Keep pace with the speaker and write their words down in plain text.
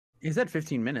He said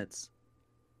 15 minutes.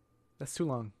 That's too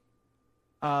long.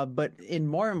 But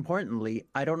more importantly,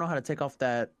 I don't know how to take off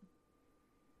that.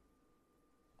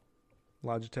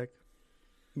 Logitech.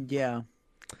 Yeah.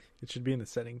 It should be in the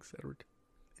settings, Edward.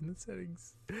 In the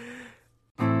settings.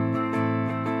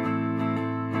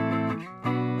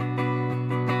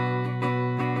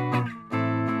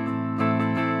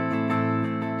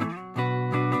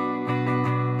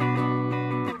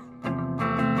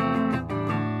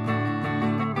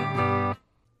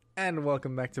 And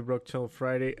welcome back to Broke Chill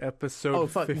Friday, episode Oh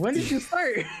fuck! 50. When did you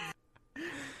start?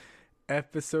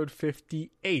 Episode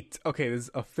 58. Okay, this is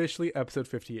officially episode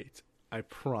 58. I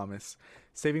promise.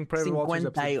 Saving Private Walters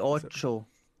episode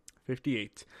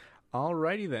 58.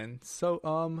 Alrighty then. So,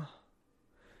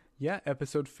 yeah,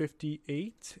 episode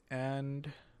 58,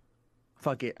 and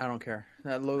Fuck it, I don't care.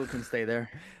 That logo can stay there.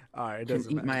 alright, it Can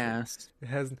doesn't eat matter. my ass. It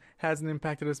hasn't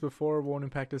impacted us before, won't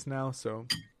impact us now, so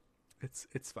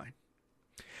it's fine.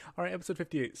 Alright, episode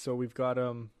 58. So we've got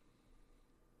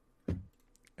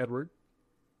Edward.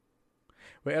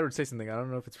 Wait, Edward, say something. I don't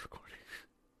know if it's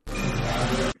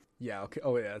recording. Yeah, okay.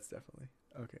 Oh yeah, it's definitely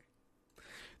okay.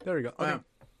 There we go.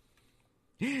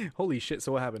 Okay. Holy shit,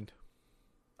 so what happened?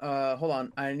 Hold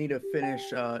on. I need to finish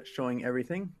showing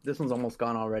everything. This one's almost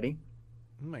gone already.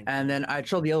 Oh my And then I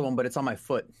showed the other one, but it's on my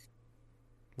foot.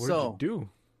 What So, did you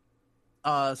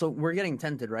so we're getting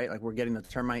tented, right? Like we're getting the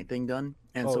termite thing done,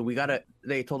 and Oh. so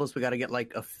they told us we gotta get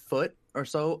like a foot or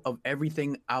so of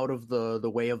everything out of the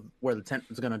way of where the tent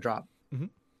is gonna drop, Mhm.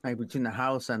 like between the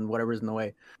house and whatever's in the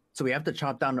way. So we have to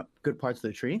chop down good parts of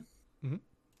the tree. Mhm.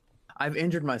 I've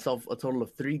injured myself a total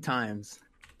of 3 times.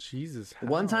 Jesus.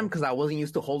 One time how? because I wasn't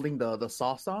used to holding the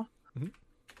saw, Mhm.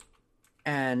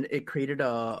 and it created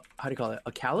a, how do you call it,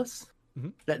 a callus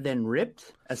Mhm. that then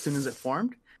ripped as soon as it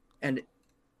formed, and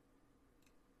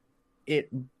it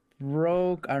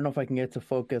broke. I don't know if I can get to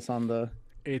focus on the,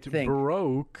 It thing.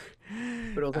 broke.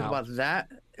 but it was like Ouch. about that.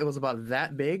 It was about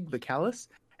that big, the callus,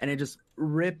 and it just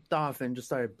ripped off and just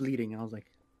started bleeding. And I was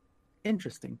like,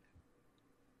 interesting.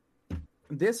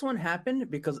 This one happened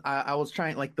because I was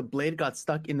trying, like the blade got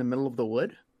stuck in the middle of the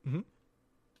wood. Mhm.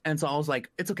 And so I was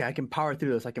like, it's okay, I can power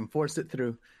through this. I can force it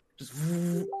through. Just,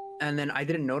 and then I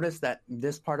didn't notice that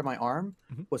this part of my arm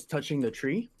Mhm. was touching the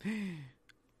tree.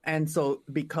 And so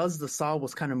because the saw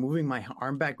was kind of moving my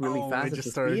arm back really Oh, fast it at just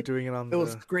the started speed, doing it on it the.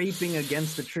 was scraping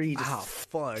against the tree. Just, Ah,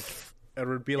 fuck.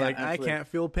 Edward be Yeah, like, I absolutely. can't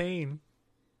feel pain.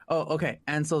 Oh, okay.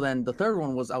 And so then the third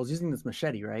one was I was using this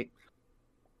machete, right?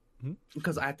 Mhm.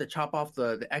 Because I had to chop off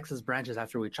the excess branches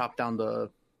after we chopped down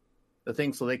the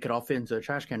thing so they could all fit into a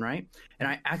trash can, right?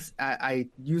 And I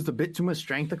used a bit too much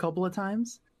strength a couple of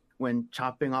times when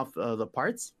chopping off the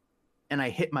parts, and I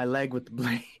hit my leg with the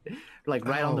blade, like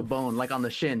right on the Oh, bone, like on the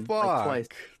shin, Fuck. like twice.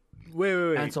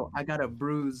 Wait. And so I got a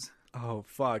bruise. Oh,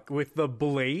 fuck. With the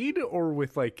blade or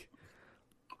with, like,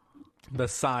 the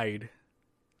side?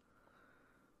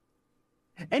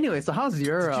 Anyway, so how's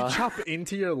your? Did you chop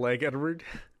into your leg, Edward?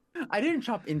 I didn't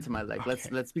chop into my leg. Okay.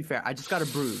 Let's be fair. I just got a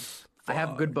bruise. I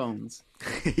have good Fuck. bones.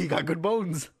 You got good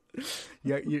bones.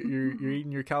 Yeah, you're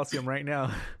eating your calcium right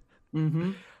now.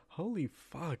 Mm-hmm. Holy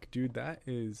fuck, dude, that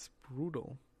is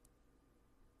brutal.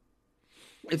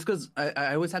 It's because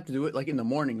I always have to do it like in the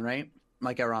morning, right?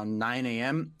 Like around 9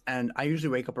 a.m. And I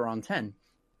usually wake up around 10.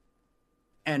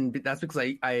 And that's because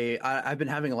I've been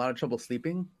having a lot of trouble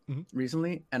sleeping Mhm.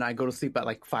 recently. And I go to sleep at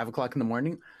like 5 o'clock in the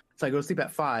morning. So I go to sleep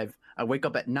at 5. I wake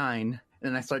up at 9. And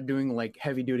then I start doing like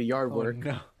heavy duty yard Oh, work.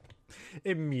 no.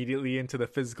 Immediately into the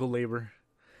physical labor.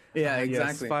 Yeah, Ah,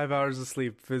 exactly. Yes, 5 hours of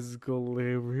sleep, physical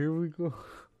labor. Here we go.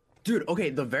 Dude, okay,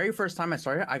 the very first time I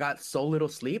started, I got so little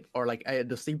sleep, or like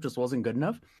the sleep just wasn't good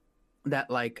enough,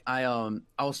 that like I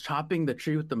was chopping the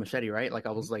tree with the machete, right? Like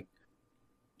I was like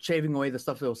shaving away the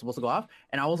stuff that was supposed to go off,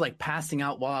 and I was like passing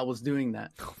out while I was doing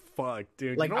that. Oh, fuck,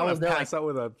 dude. Like, you I don't was want to there, pass out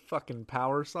with a fucking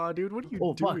power saw, dude. What are you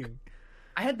Oh, fuck. doing?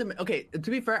 I had the okay.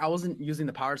 To be fair, I wasn't using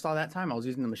the power saw that time. I was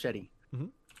using the machete, Mhm.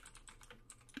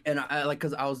 and I like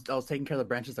because I was taking care of the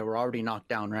branches that were already knocked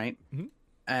down, right? Mhm.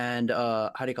 And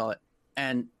how do you call it?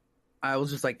 And I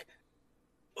was just like,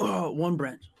 oh, one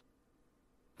branch.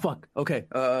 Fuck. Okay.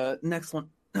 Next one.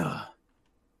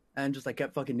 And just like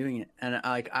kept fucking doing it, and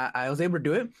I was able to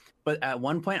do it, but at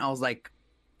one point I was like,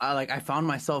 I found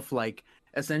myself like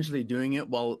essentially doing it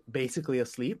while basically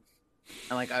asleep,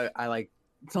 and like I like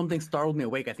something startled me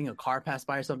awake. I think a car passed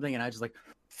by or something, and I just like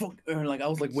fuck, or like I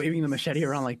was like waving the machete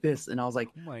around like this, and I was like,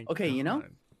 Oh my okay, you know,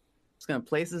 God. just gonna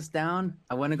place this down.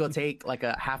 I went to go take like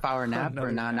a half-hour nap or Another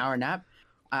an nap. hour nap.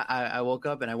 I woke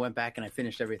up and I went back and I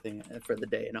finished everything for the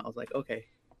day, and I was like, okay,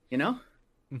 you know.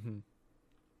 Mhm.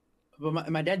 But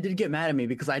my dad did get mad at me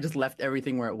because I just left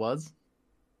everything where it was.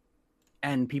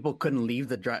 and people couldn't leave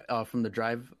the drive from the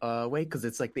driveway because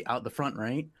it's like the front,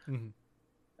 right? Mm-hmm.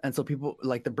 And so people,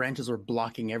 like, the branches were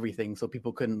blocking everything, so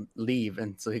people couldn't leave.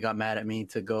 And so he got mad at me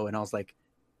to go, and I was like,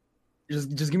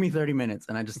 just give me 30 minutes.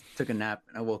 And I just took a nap,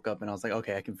 and I woke up, and I was like,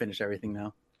 okay, I can finish everything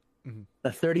now. Mm-hmm.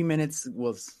 The 30 minutes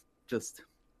was just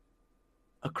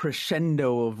a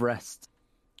crescendo of rest.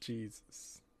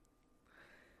 Jesus.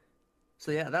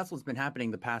 So yeah, that's what's been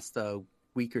happening the past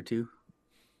week or two.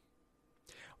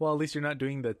 Well, at least you're not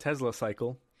doing the Tesla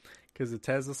cycle, because the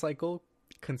Tesla cycle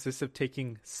consists of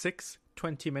taking 6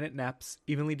 20-minute naps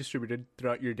evenly distributed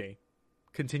throughout your day.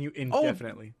 Continue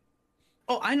indefinitely.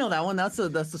 Oh, I know that one. That's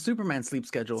the Superman sleep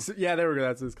schedule. So, yeah, there we go.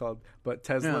 That's what it's called. But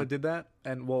Tesla did that.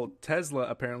 And, well, Tesla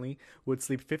apparently would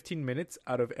sleep 15 minutes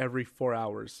out of every 4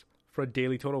 hours for a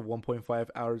daily total of 1.5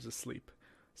 hours of sleep.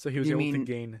 So he was able to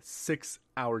gain 6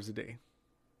 hours a day.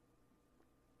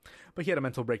 But he had a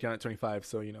mental breakdown at 25,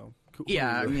 so, you know.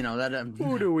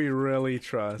 Who do we really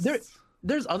trust?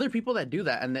 There's other people that do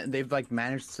that, and they've, like,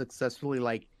 managed to successfully,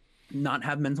 like, not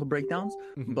have mental breakdowns.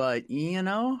 Mm-hmm. But, you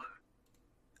know,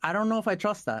 I don't know if I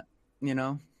trust that, you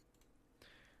know?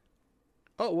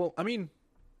 Oh, well, I mean,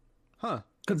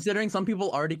 considering some people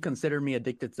already consider me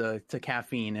addicted to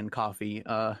caffeine and coffee.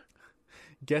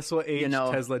 Guess what age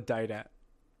Tesla died at?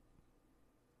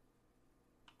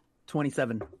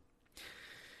 27.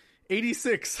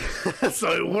 86.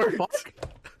 So it worked.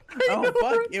 Oh,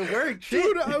 fuck. It worked.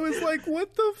 Dude, I was like,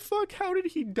 what the fuck? How did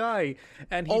he die?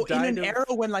 And he died in an era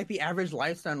when, like, the average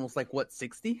lifespan was, like, what,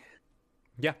 60?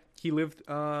 Yeah, he lived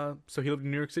in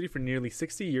New York City for nearly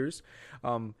 60 years.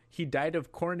 He died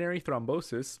of coronary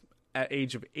thrombosis at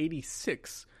age of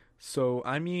 86. So,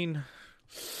 I mean,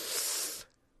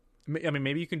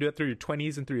 maybe you can do it through your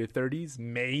 20s and through your 30s,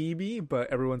 maybe,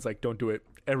 but everyone's like, don't do it.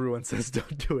 Everyone says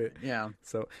don't do it. Yeah.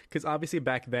 So, because obviously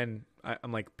back then,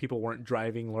 I'm like, people weren't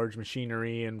driving large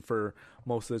machinery, and for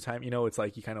most of the time, you know, it's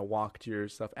like you kind of walk to your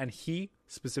stuff. And he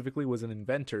specifically was an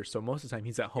inventor, so most of the time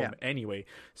he's at home anyway.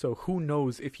 So who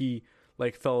knows if he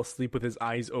like fell asleep with his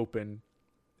eyes open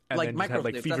and like then just had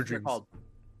like fever dreams.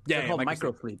 They're called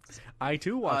micro sleeps. I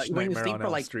too watched Nightmare on Elm Street. When you sleep for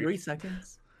like 3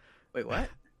 seconds. Wait, what?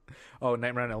 Oh,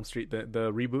 Nightmare on Elm Street, the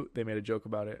reboot. They made a joke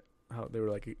about it. How they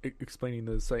were like explaining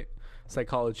the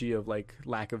psychology of like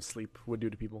lack of sleep would do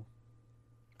to people.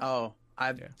 Oh,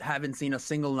 I haven't seen a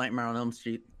single Nightmare on Elm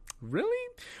Street.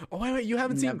 Really? Oh, wait, you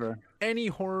haven't seen any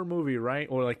horror movie, right?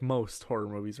 Or like most horror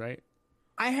movies, right?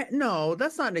 No,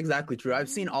 that's not exactly true. I've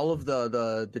seen all of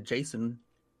the Jason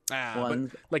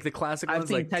ones. Like the classic ones. I've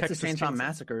seen like Texas Chainsaw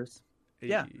Massacres.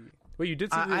 Yeah. Wait, you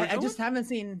did see the original? I just haven't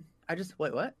seen...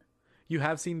 Wait, what? You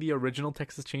have seen the original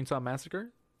Texas Chainsaw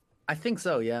Massacre? I think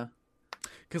so, yeah.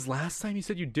 Because last time you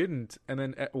said you didn't, and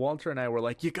then Walter and I were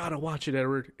like, you gotta watch it,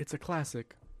 Edward. It's a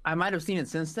classic. I might have seen it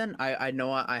since then. I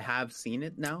know I have seen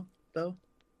it now, though.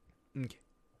 Okay.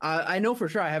 I know for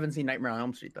sure I haven't seen Nightmare on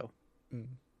Elm Street, though. Mm.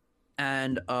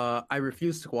 And I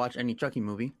refuse to watch any Chucky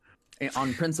movie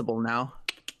on principle now.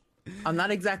 I'm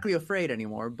not exactly afraid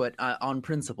anymore, but on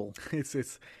principle.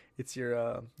 It's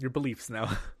your beliefs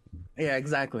now. Yeah,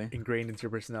 exactly. Ingrained into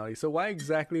your personality. So why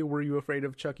exactly were you afraid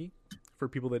of Chucky? For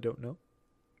people that don't know.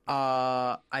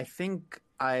 I think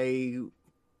I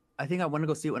went to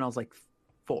go see it when I was like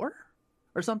 4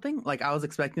 or something. Like I was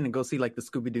expecting to go see like the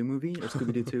Scooby-Doo movie or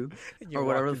Scooby-Doo 2 or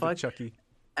whatever the fuck. Chucky.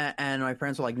 And my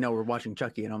parents were like, "No, we're watching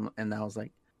Chucky," and I was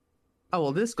like, "Oh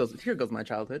well, here goes my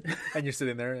childhood." And you're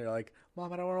sitting there and you're like,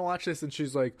 "Mom, I don't want to watch this," and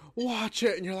she's like, "Watch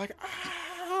it," and you're like,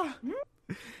 "Ah!"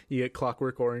 You get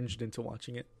Clockwork Oranged into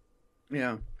watching it.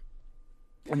 Yeah.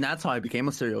 And that's how I became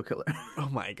a serial killer. Oh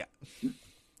my god!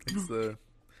 It's the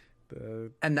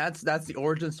and that's the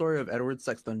origin story of Edward's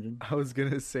Sex Dungeon. I was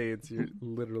gonna say it's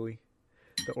literally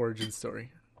the origin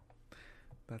story.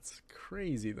 That's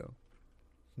crazy though.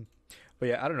 But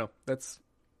yeah, I don't know.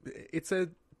 It's a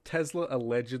Tesla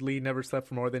allegedly never slept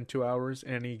for more than 2 hours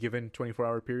in any given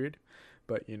 24-hour period.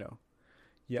 But you know,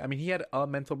 yeah, I mean he had a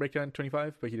mental breakdown at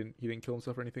 25, but he didn't kill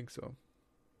himself or anything. So,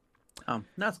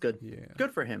 that's good. Yeah,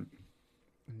 good for him.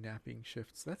 Napping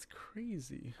shifts. That's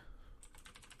crazy.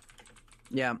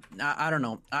 Yeah, I don't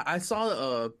know. I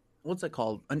saw what's it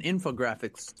called? An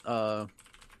infographics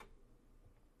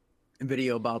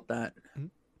video about that. Mm-hmm.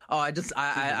 Oh,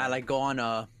 I like go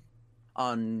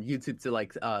on YouTube to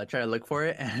like try to look for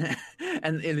it,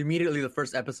 and immediately the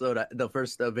first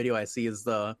video I see is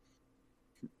the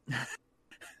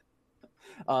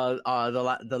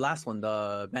last one,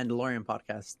 the Mandalorian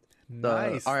podcast.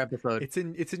 Nice. Our episode. It's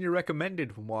in your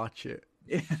recommended. Watch it.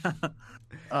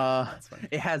 Yeah.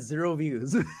 It has 0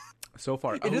 views. So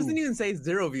far. It doesn't even say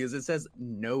 0 views. It says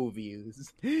no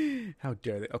views. How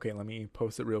dare they? Okay, let me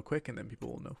post it real quick and then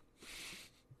people will know.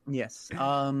 Yes.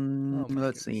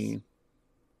 Let's see.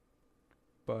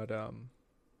 But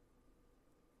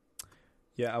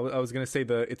yeah, I was gonna say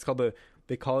it's called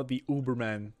they call it the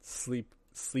Uberman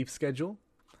sleep schedule.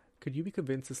 Could you be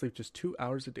convinced to sleep just 2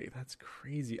 hours a day? That's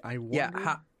crazy. I wonder.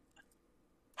 Yeah.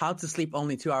 How to sleep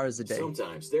only 2 hours a day?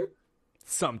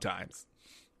 Sometimes.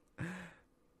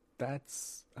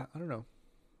 That's I don't know.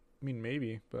 I mean,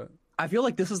 maybe, but I feel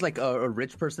like this is like a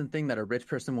rich person thing, that a rich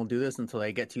person will do this until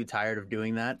they get too tired of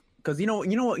doing that. Because you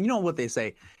know what they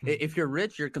say. If you're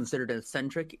rich, you're considered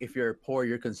eccentric. If you're poor,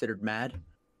 you're considered mad.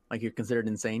 Like, you're considered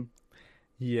insane.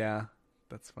 Yeah,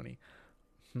 that's funny.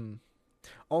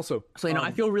 Also, so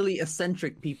I feel really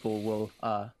eccentric people will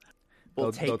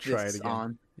they'll try this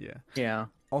on. Yeah.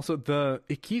 Also,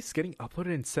 it keeps getting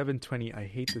uploaded in 720. I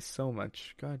hate this so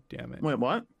much. God damn it. Wait,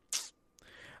 what?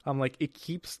 I'm like, it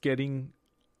keeps getting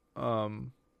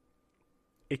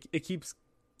it keeps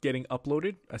getting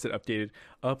uploaded. I said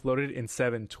uploaded in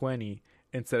 720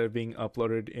 instead of being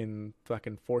uploaded in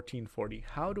fucking 1440.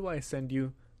 How do I send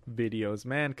you videos,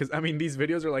 man? Because I mean, these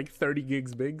videos are like 30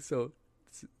 gigs big, so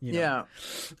yeah.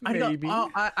 Maybe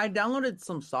I downloaded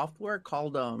some software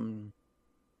called I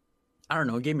don't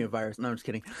know, it gave me a virus. No, I'm just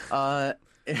kidding.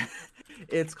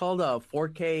 It's called a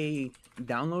 4K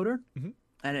downloader.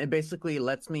 And it basically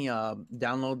lets me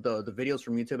download the videos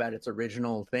from YouTube at its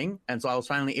original thing. And so I was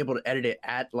finally able to edit it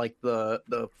at like the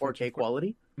 4K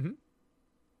quality.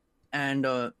 And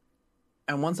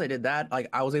once I did that, like,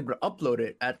 I was able to upload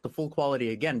it at the full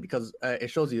quality again, because it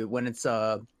shows you when it's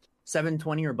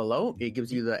 720 or below, it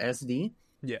gives you the SD.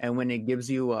 Yeah. And when it gives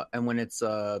you and when it's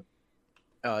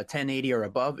 1080 or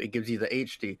above, it gives you the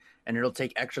HD, and it'll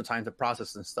take extra time to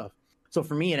process and stuff. So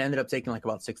for me, it ended up taking like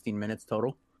about 16 minutes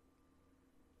total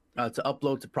to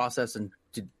upload, to process, and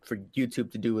for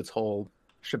YouTube to do its whole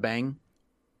shebang.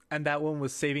 And that one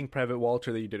was Saving Private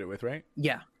Walter that you did it with, right?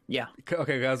 Yeah.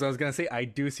 Okay, guys, I was gonna say, I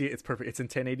do see it. It's perfect. It's in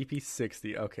 1080p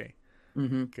 60. Okay.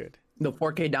 Good. The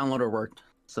 4K downloader worked.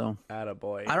 So.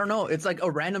 Attaboy. I don't know. It's like a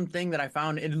random thing that I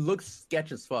found. It looks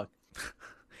sketch as fuck.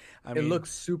 I mean, it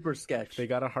looks super sketch. They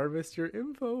gotta harvest your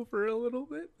info for a little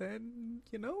bit, then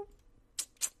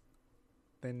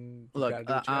Then look,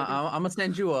 I'm gonna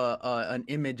send you an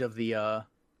image of the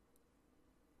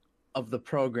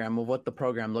program, of what the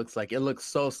program looks like. It looks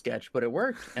so sketch, but it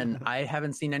worked, and I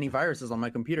haven't seen any viruses on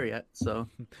my computer yet. So,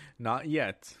 not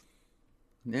yet.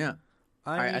 Yeah.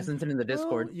 All right, I sent it in the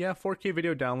Discord. Well, yeah, 4K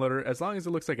video downloader. As long as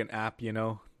it looks like an app,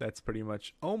 that's pretty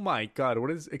much. Oh my god,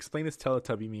 explain this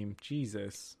Teletubby meme?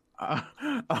 Jesus.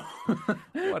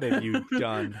 What have you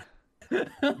done?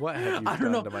 What have you I don't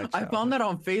done know. To my child? I found that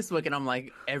on Facebook, and I'm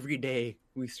like, every day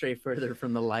we stray further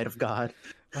from the light of God.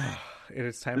 It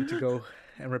is time to go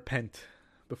and repent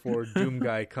before Doom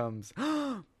Guy comes.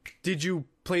 Did you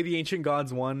play the Ancient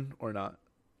Gods 1 or not?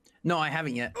 No, I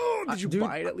haven't yet. Oh, did you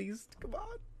buy it at least? Come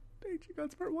on, Ancient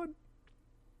Gods Part 1.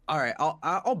 All right,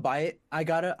 I'll buy it. I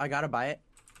gotta buy it.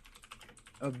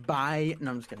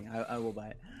 No, I'm just kidding. I will buy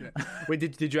it. Yeah. Wait,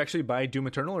 did you actually buy Doom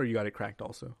Eternal, or you got it cracked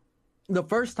also? The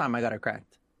first time I got it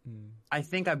cracked. I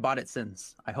think I bought it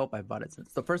since. I hope I bought it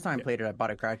since. The first time I played it, I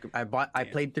bought it cracked. I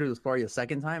played through the story a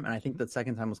second time, and I think the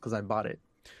second time was because I bought it.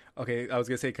 Okay, I was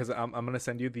gonna say, because I'm gonna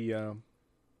send you the.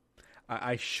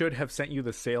 I should have sent you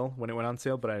the sale when it went on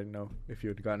sale, but I didn't know if you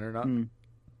had gotten it or not,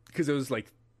 because it was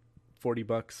like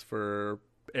 $40 for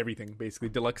everything, basically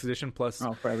deluxe edition plus.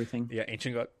 Oh, for everything. Yeah,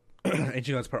 Ancient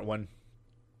Gods Part 1.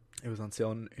 It was on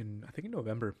sale in I think in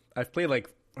November. I've played like,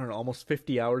 I don't know, almost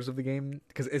 50 hours of the game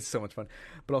because it's so much fun,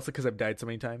 but also because I've died so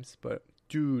many times. But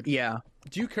dude, yeah.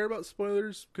 Do you care about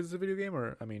spoilers because it's a video game,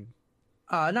 or I mean,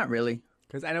 not really.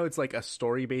 Because I know it's like a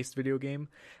story-based video game,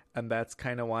 and that's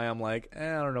kind of why I'm like, I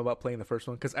don't know about playing the first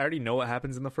one, because I already know what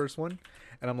happens in the first one,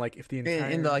 and I'm like, if the entire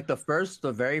in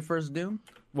the very first Doom.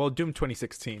 Well, Doom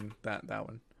 2016, that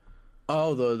one.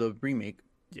 Oh, the remake.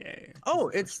 Yeah. Oh,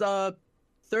 it's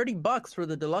 $30 for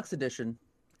the deluxe edition.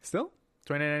 Still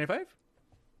 $29.95.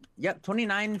 Yep,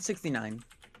 $29.69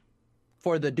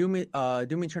 for the Doom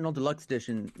Eternal Deluxe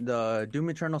Edition. The Doom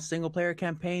Eternal single player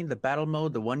campaign, the battle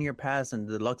mode, the 1 year pass, and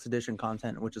the deluxe edition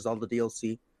content, which is all the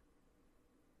DLC.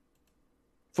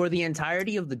 For the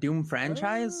entirety of the Doom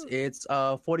franchise, it's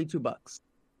 $42.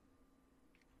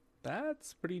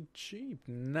 That's pretty cheap.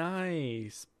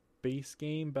 Nice. Base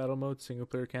game, battle mode, single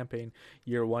player campaign,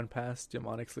 year 1 pass,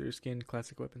 demonic slayer skin,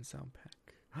 classic weapon sound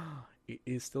pack. It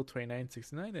is still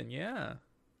 $29.69 then, yeah.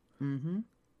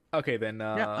 Okay, then.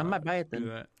 Yeah, I might buy it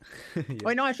then. Yeah.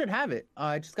 Wait, no, I should have it.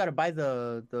 I just gotta buy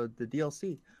the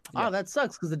DLC. Yeah. Oh, that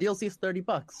sucks because the DLC is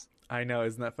 $30. I know,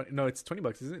 isn't that funny? No, it's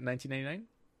 $20, isn't it? $19.99.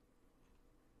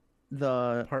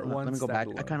 The part one. Let me go back.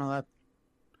 I kind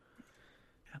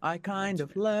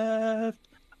of left.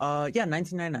 Yeah,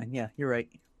 $19.99. Yeah, you're right.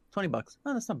 $20.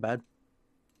 Oh, that's not bad.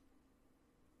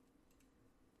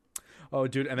 Oh,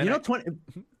 dude, and then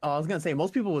I was gonna say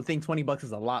most people would think $20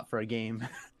 is a lot for a game.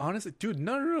 Honestly, dude,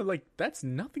 no, like that's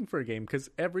nothing for a game because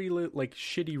every like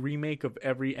shitty remake of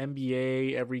every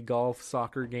NBA, every golf,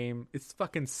 soccer game, it's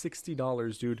fucking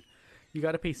 $60, dude. You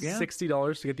got to pay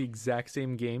 $60 to get the exact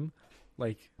same game.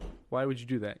 Like, why would you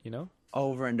do that? You know,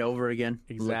 over and over again.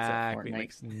 Exactly,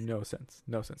 makes no sense.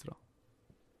 No sense at all.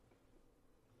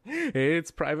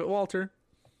 It's Private Walter.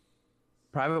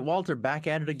 Private Walter back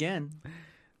at it again.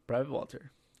 Private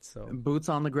Walter. So boots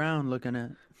on the ground looking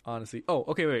at. Honestly. Oh,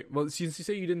 okay, wait. Well, since you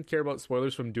say you didn't care about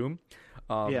spoilers from Doom,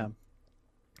 yeah.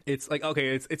 It's like,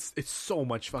 okay, it's so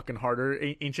much fucking harder.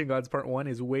 Ancient Gods Part 1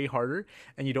 is way harder,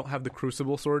 and you don't have the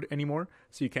Crucible sword anymore,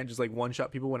 so you can't just like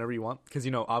one-shot people whenever you want. Because,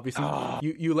 you know, obviously,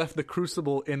 you left the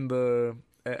Crucible in the...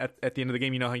 At the end of the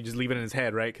game, you know how you just leave it in his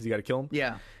head, right? Because you got to kill him.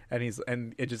 Yeah.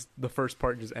 And it just, the first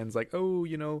part just ends like, oh,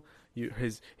 you know,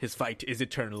 his fight is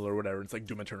eternal or whatever. It's like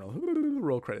Doom Eternal.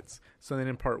 Roll credits. So then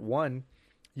in Part 1,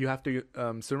 you have to,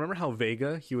 so remember how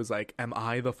Vega, he was like, am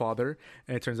I the father?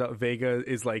 And it turns out Vega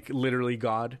is like literally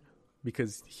God,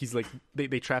 because he's like,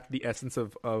 they trapped the essence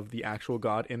of the actual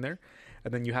God in there.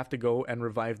 And then you have to go and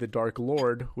revive the Dark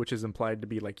Lord, which is implied to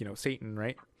be like, you know, Satan,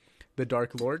 right? The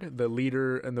Dark Lord, the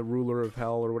leader and the ruler of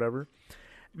hell or whatever.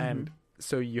 Mm-hmm. And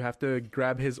so you have to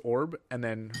grab his orb and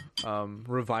then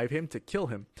revive him to kill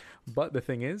him. But the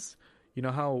thing is, you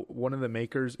know how one of the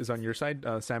makers is on your side,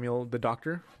 Samuel, the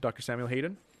Dr. Samuel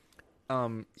Hayden?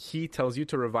 He tells you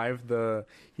to revive the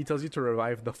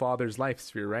father's life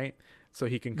sphere, right? So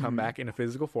he can come back in a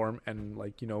physical form and,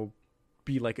 like, you know,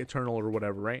 be like eternal or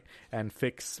whatever, right? And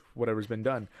fix whatever's been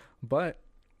done. But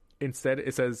instead,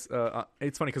 it says,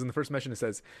 it's funny because in the first mission it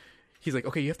says, he's like,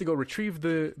 okay, you have to go retrieve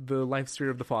the life sphere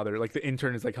of the father. Like, the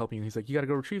intern is like helping you. He's like, you got to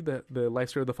go retrieve the life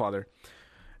sphere of the father.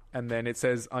 And then it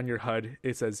says on your HUD,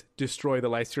 it says, destroy the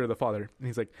life sphere of the father. And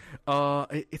he's like,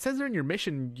 it says there in your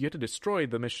mission, you have to destroy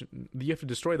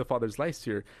the father's life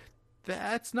sphere.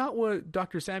 That's not what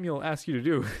Dr. Samuel asked you to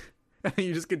do. And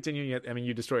you just continue.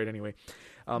 You destroy it anyway.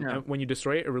 And when you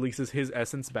destroy it, it releases his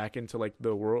essence back into like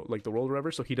the world or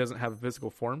whatever. So he doesn't have a physical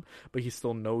form, but he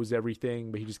still knows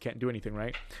everything, but he just can't do anything,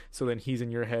 right? So then he's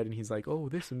in your head and he's like, oh,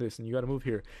 this and this, and you got to move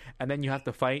here. And then you have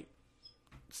to fight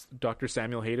Dr.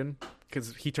 Samuel Hayden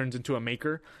because he turns into a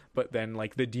maker, but then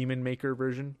like the demon maker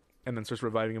version, and then starts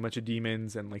reviving a bunch of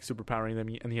demons and like superpowering them,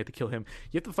 and you have to kill him.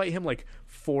 You have to fight him like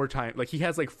 4 times. Like, he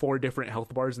has like 4 different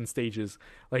health bars and stages.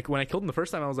 Like, when I killed him the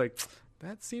first time, I was like,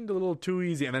 that seemed a little too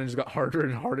easy, and then it just got harder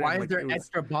and harder. Why is like, there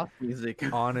extra boss music?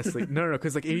 Honestly, no,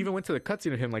 because like it even went to the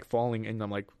cutscene of him like falling, and I'm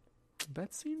like,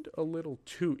 that seemed a little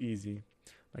too easy.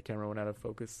 My camera went out of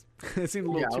focus. It seemed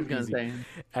a little too easy.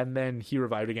 And then he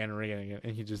revived again and again,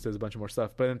 and he just does a bunch of more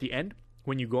stuff. But at the end,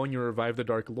 when you go and you revive the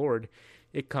Dark Lord,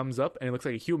 it comes up and it looks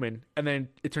like a human, and then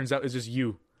it turns out it's just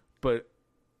you, but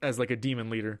as like a demon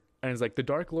leader. And it's like, the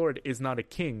Dark Lord is not a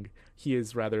king, he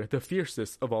is rather the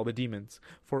fiercest of all the demons,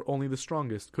 for only the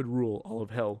strongest could rule all of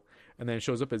hell. And then it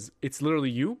shows up as, it's literally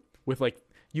you, with like,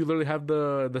 you literally have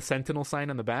the sentinel sign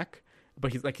on the back,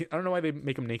 but he's like, I don't know why they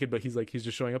make him naked, but he's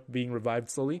just showing up, being revived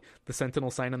slowly, the sentinel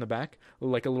sign on the back,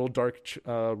 like a little dark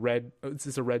red, it's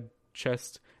just a red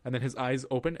chest, and then his eyes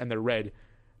open and they're red.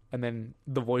 And then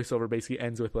the voiceover basically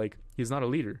ends with like, he's not a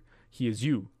leader, he is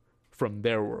you from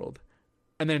their world.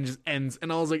 And then it just ends,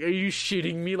 and I was like, are you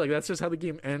shitting me? Like, that's just how the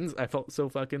game ends. I felt so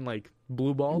fucking like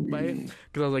blue balled by it,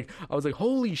 because I was like,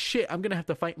 holy shit, I'm gonna have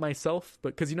to fight myself.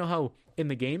 But because you know how in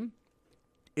the game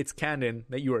it's canon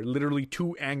that you are literally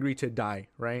too angry to die,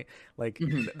 right? Like,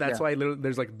 that's why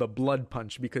there's like the blood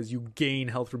punch, because you gain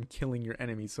health from killing your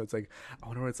enemies. So it's like, I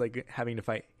wonder what it's like having to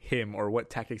fight him, or what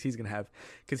tactics he's gonna have,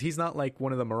 because he's not like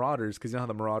one of the Marauders, because you know how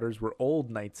the Marauders were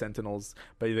old Night Sentinels,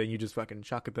 but then you just fucking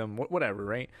shock at them, whatever,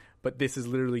 right? But this is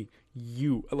literally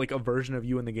you, like a version of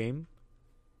you in the game,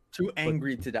 too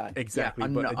angry to die. Exactly.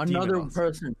 Yeah, another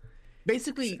person,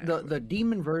 basically. The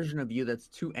demon version of you that's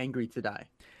too angry to die.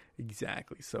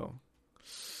 Exactly. So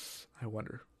I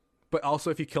wonder. But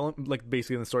also, if you kill him, like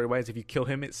basically in the story wise, if you kill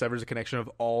him, it severs a connection of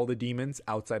all the demons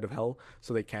outside of hell,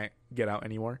 so they can't get out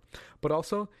anymore. But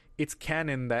also, it's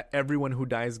canon that everyone who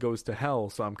dies goes to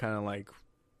hell. So I'm kind of like,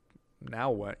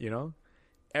 now what? You know,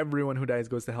 everyone who dies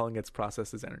goes to hell and gets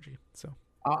processed as energy. So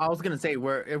I was gonna say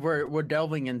we're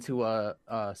delving into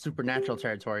a supernatural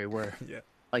territory where,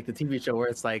 like the TV show where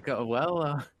it's like,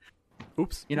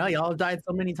 oops, you know, y'all have died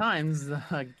so many times,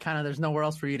 kind of there's nowhere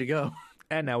else for you to go.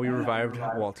 And now we revived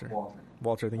Walter.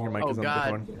 Walter, I think your mic is on a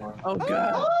different one. Oh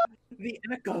god. The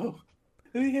echo.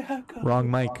 The echo. Wrong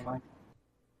mic.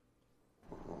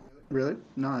 Really?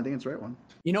 No, I think it's the right one.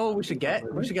 You know what we should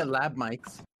get? We should get lab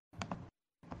mics.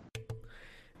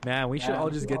 Man, we should all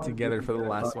just get together for the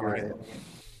last one.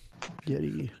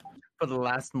 Yeti. For the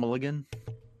last mulligan.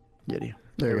 Yeti.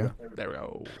 There we go. There we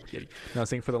go. Yeti. No, I was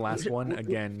saying for the last one,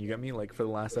 again, you got me? Like for the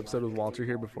last episode with Walter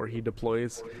here before he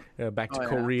deploys back to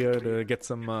Korea to get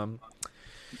some,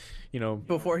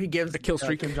 before he gives a kill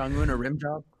streak. Kim Jong-un a rim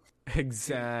job.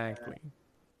 Exactly.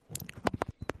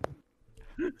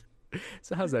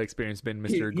 So how's that experience been,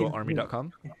 Mr.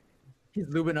 GoArmy.com? He's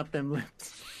lubing up them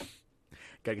lips.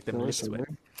 Gotta get them lips wet.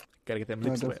 Gotta get them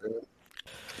lips wet.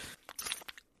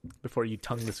 Before you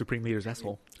tongue the Supreme Leader's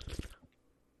asshole.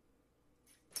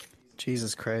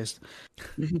 Jesus Christ.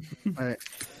 Alright.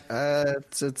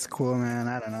 It's cool, man.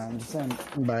 I don't know. I'm just saying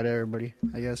bye to everybody,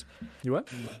 I guess. You what?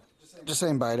 Just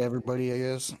saying bye to everybody, I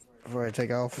guess, before I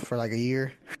take off for like a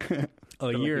year.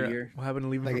 A year? What happened to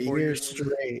leave like for a 4 year years?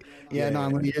 straight. Yeah, no,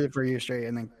 I'm gonna be here for a year straight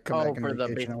and then come back for on the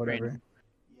vacation basic or whatever. training.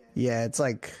 Yeah, it's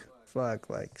like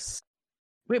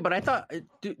Wait, but I thought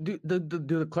do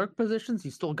the clerk positions you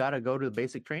still gotta go to the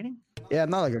basic training? yeah, I'm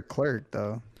not like a clerk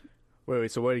though.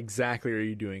 Wait, so what exactly are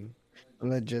you doing?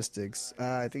 Logistics.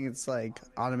 I think it's like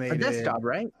automated. A desk job,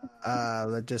 right?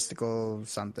 Logistical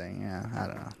something. Yeah, I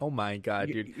don't know. Oh my god,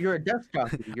 dude. You're a desk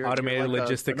job. Automated like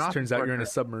logistics. Turns out you're in a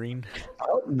submarine. I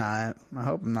hope not. I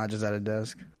hope I'm not just at a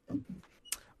desk.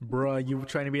 Bruh, you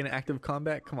trying to be in active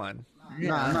combat? Come on. Yeah.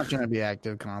 No, I'm not trying to be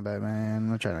active combat, man.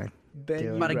 I'm not trying to. Then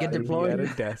you about to get deployed at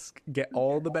a desk, get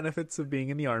all the benefits of being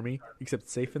in the army, except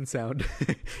safe and sound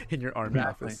in your army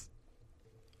office.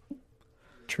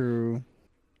 True.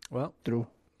 Well, True.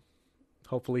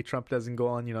 hopefully Trump doesn't go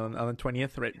on, on the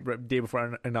 20th, right day before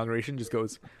our inauguration, just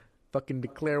goes, fucking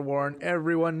declare war on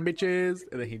everyone, bitches,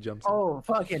 and then he jumps in. Oh,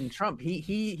 fucking Trump!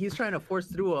 He's trying to force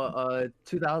through a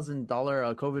 $2,000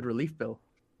 COVID relief bill.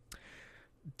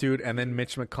 Dude, and then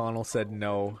Mitch McConnell said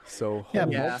no. So Yeah,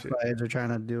 both both sides are trying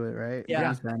to do it, right?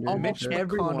 Yeah. Mitch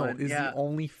everyone, McConnell is the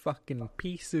only fucking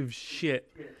piece of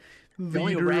shit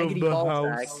only leader of raggedy the ball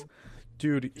house. sack.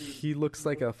 Dude, he looks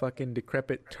like a fucking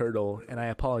decrepit turtle, and I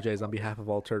apologize on behalf of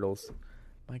all turtles.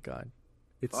 My God,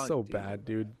 it's so bad,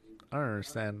 dude. I don't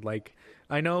understand. Like,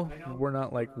 I know we're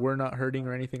not hurting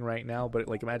or anything right now, but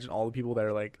like, imagine all the people that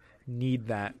are like need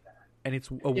that, and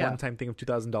it's a one-time thing of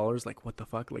 $2,000. Like, what the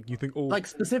fuck? Like, you think like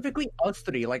specifically us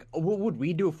three? Like, what would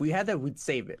we do if we had that? We'd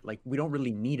save it. Like, we don't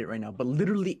really need it right now, but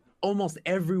literally almost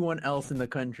everyone else in the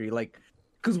country, like.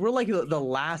 Because we're like the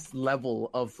last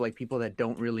level of like people that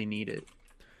don't really need it.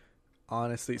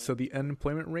 Honestly, so the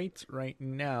unemployment rate right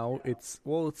now, it's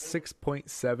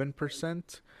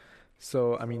 6.7%.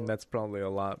 So I mean that's probably a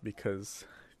lot because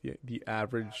the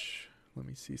average, let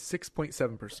me see,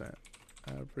 6.7%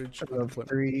 average of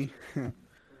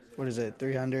what is it,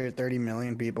 330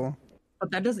 million people?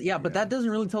 But that doesn't that doesn't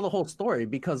really tell the whole story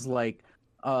because like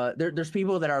there's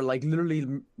people that are like literally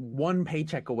one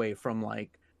paycheck away from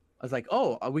like. I was like,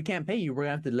 oh, we can't pay you. We're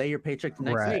gonna have to lay your paycheck to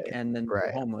next week, and then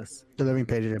you're homeless. So living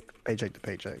paycheck to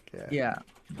paycheck. Yeah.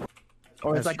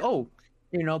 Or it's like, oh,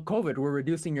 COVID, we're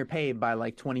reducing your pay by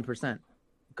like 20%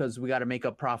 because we got to make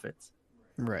up profits.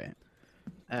 Right.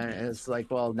 And it's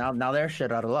like, well, now they're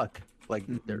shit out of luck. Like,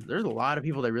 there's a lot of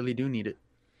people that really do need it.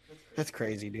 That's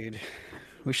crazy, dude.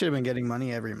 We should have been getting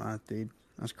money every month, dude.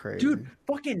 That's crazy. Dude,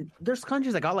 fucking, there's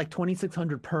countries that got like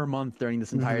 $2,600 per month during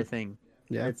this entire thing.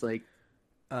 Yeah. It's like.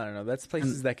 I don't know. That's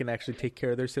places that can actually take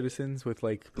care of their citizens with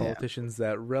like politicians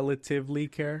that relatively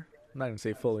care. I'm not gonna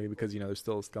say fully because there's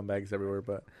still scumbags everywhere,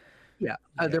 but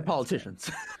they're politicians.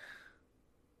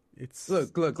 It's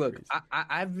look. I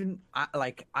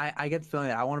get the feeling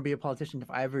that I want to be a politician. If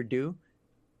I ever do,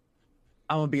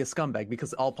 I'm gonna be a scumbag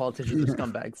because all politicians are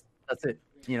scumbags. That's it.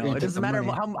 It doesn't matter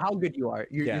how good you are.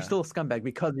 You're still a scumbag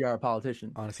because you are a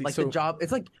politician. Honestly, like the job,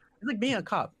 it's like being a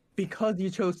cop. Because you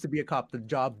chose to be a cop, the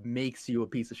job makes you a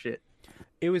piece of shit.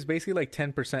 It was basically like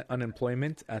 10%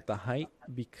 unemployment at the height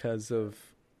because of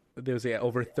there was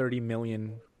over 30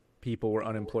 million people were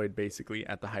unemployed basically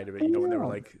at the height of it. When they were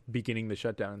like beginning the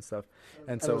shutdown and stuff.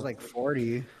 And so it was like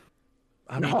 40.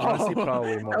 I mean, honestly,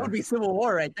 probably more. That would be civil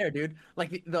war right there, dude.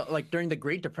 Like like during the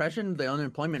Great Depression, the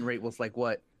unemployment rate was like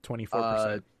what?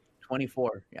 24%.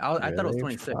 24. I thought it was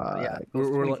 26. Yeah, we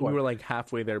were like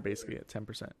halfway there basically at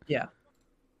 10%. Yeah.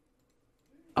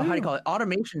 How do you call it?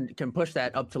 Automation can push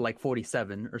that up to like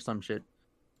 47 or some shit.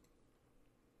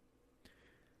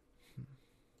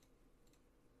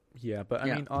 Yeah, but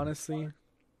I mean, honestly,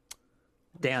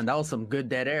 damn, that was some good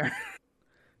dead air.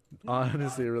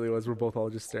 Honestly, it really was. We're both all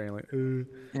just staring like,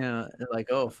 Yeah, like,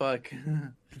 oh fuck.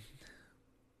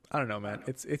 I don't know, man.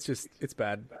 It's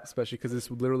bad, especially because it's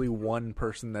literally one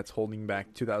person that's holding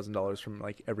back $2,000 from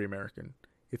like every American.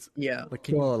 It's Yeah. like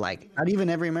Well, like not even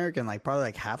every American, like probably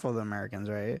like half of the Americans,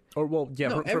 right? or well, yeah,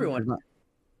 No, everyone.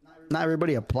 Not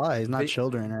everybody applies, not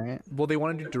children, right? Well, they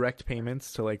want to do direct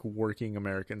payments to like working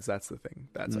Americans. That's the thing.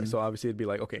 That's so obviously it'd be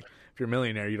like, okay, if you're a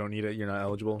millionaire, you don't need it. You're not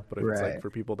eligible. But if it's like for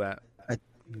people that I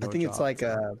think it's like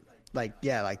like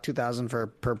 2,000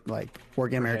 per like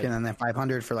working American, and then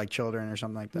 500 for like children or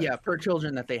something like that. Yeah, per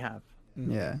children that they have.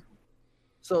 Yeah.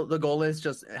 So the goal is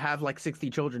just have like 60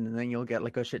 children, and then you'll get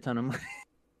like a shit ton of money.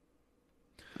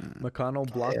 McConnell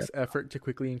blocks effort to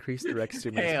quickly increase direct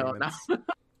stimulus payments. No.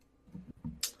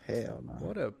 Hell no.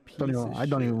 What a piece I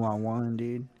don't even want one,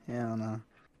 dude. Hell no.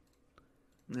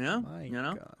 Yeah, My you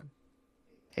know. God.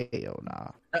 Hell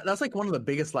no. That's like one of the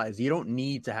biggest lies. You don't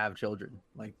need to have children.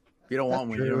 Like, if you don't want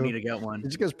one, you don't need to get one.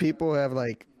 It's because people have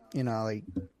like, you know, like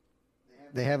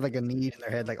they have like a need in their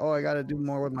head, like, oh, I gotta do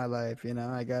more with my life, you know,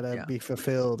 I gotta be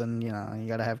fulfilled, and you know, you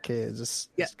gotta have kids. It's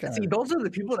kinda... See, those are the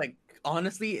people that,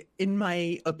 honestly, in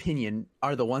my opinion,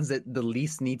 are the ones that the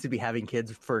least need to be having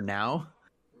kids for now.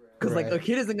 Because like a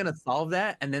kid isn't gonna solve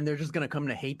that, and then they're just gonna come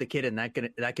to hate the kid, and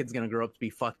that kid's gonna grow up to be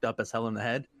fucked up as hell in the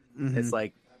head. Mm-hmm. It's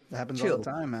like it happens all the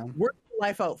time, man. Work your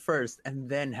life out first, and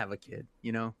then have a kid.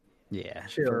 You know? Yeah,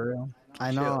 for real.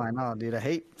 I know, dude. I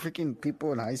hate freaking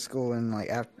people in high school and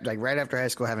like right after high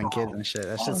school having kids and shit.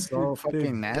 That's just so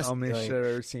fucking nasty. Dumbest shit I've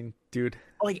ever seen, dude.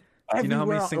 Like, do you know how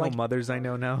many single mothers I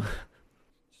know now?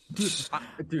 Dude,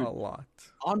 a lot.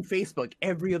 On Facebook,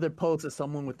 every other post is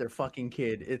someone with their fucking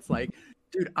kid. It's like,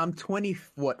 dude, I'm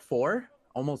 4?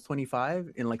 Almost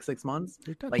 25 in like 6 months.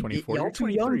 You're not like, 24. Y'all You're too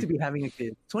young to be having a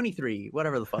kid. 23,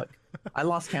 whatever the fuck. I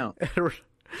lost count.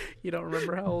 You don't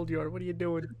remember how old you are. What are you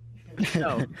doing?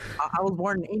 No, I was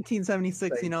born in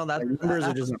 1876. You know that's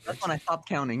when I stopped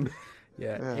counting.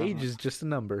 Yeah, age is just a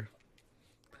number.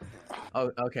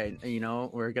 Oh, okay. You know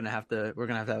we're gonna have to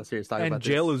have a serious talk about this. And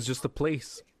jail is just a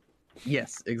place.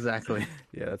 Yes, exactly.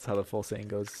 Yeah, that's how the full saying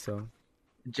goes. So,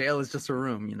 jail is just a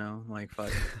room. You know, like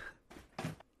fuck.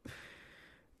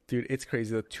 Dude, it's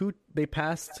crazy.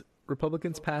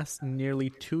 Republicans passed nearly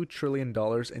 $2 trillion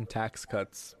in tax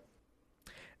cuts.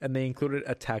 And they included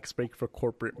a tax break for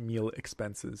corporate meal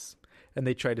expenses. And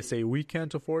they tried to say, we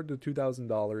can't afford the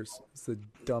 $2,000. It's the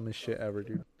dumbest shit ever,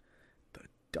 dude. The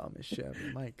dumbest shit ever.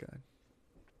 My God.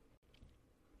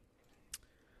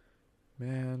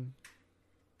 Man.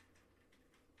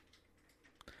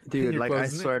 Dude, like, I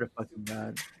swear to fucking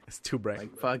God. It's too bright.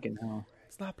 Like, fucking hell.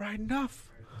 It's not bright enough.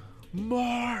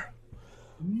 More.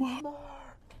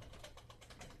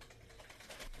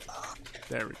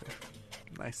 There we go.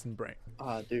 Nice and bright.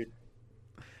 Dude.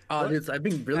 Dude, so I've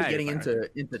been really getting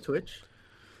into Twitch.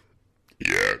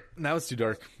 Yeah. Now it's too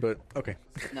dark, but okay.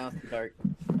 Now it's too dark.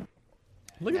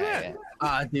 Look at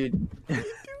that. Dude.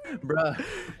 Bruh.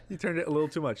 You turned it a little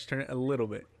too much. Turn it a little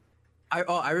bit.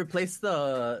 I replaced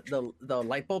the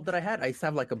light bulb that I had. I used to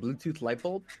have like a Bluetooth light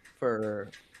bulb to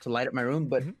light up my room,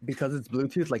 but because it's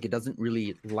Bluetooth, like it doesn't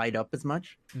really light up as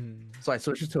much. So I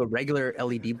switched it to a regular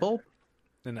LED bulb.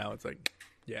 And now it's like,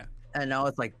 yeah. And now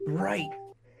it's like bright.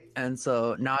 And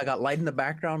so now I got light in the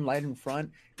background, light in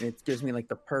front, and it gives me like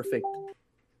the perfect.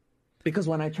 Because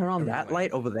when I turn on that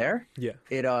light over there,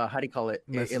 it how do you call it?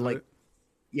 It like,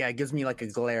 yeah, it gives me like a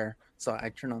glare. So I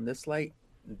turn on this light,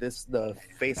 the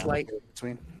face light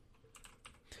between.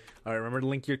 All right, remember to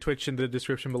link your Twitch in the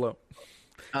description below.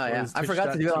 Yeah, I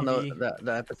forgot to do it on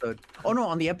the episode. Oh no,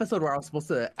 on the episode where I was supposed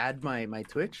to add my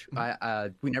Twitch,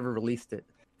 we never released it.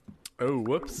 Oh,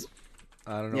 whoops!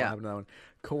 I don't know what happened to that one.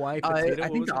 Kawaii Potato. I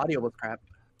think the audio was crap.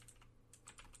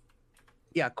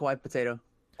 Yeah, Kawaii Potato.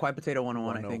 Kawaii Potato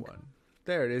 101, I think.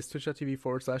 There it is.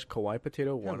 Twitch.tv/Kawaii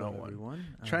Potato 101.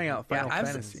 Trying out Final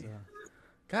Fantasy.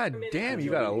 God damn, you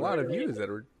got a lot of views,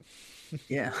 Edward.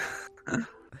 Yeah.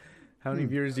 How many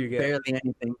viewers do you get? Barely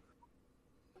anything.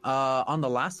 On the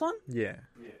last one? Yeah.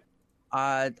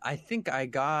 I think I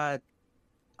got,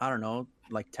 I don't know,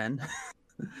 like 10.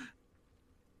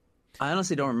 I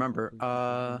honestly don't remember.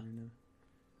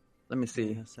 Let me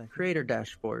see. Creator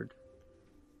dashboard.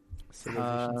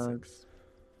 Civilization 6.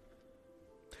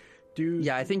 Dude.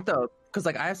 Yeah, I think because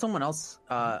like I have someone else.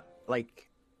 Like,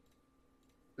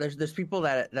 there's people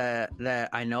that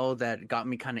I know that got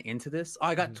me kind of into this. Oh,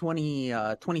 I got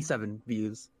 27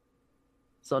 views.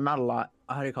 So not a lot.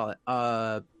 How do you call it?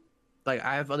 Like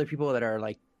I have other people that are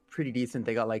like pretty decent.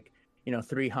 They got like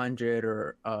 300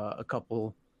 or a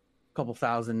couple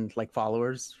thousand like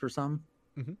followers for some,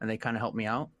 and they kind of help me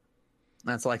out.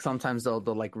 That's like sometimes they'll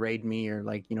like raid me or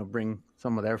like bring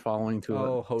some of their following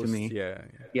to me.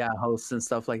 Yeah, hosts and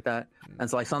stuff like that. And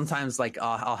so like sometimes like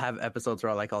I'll have episodes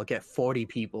where like I'll get 40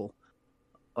 people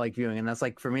like viewing, and that's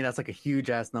like for me that's like a huge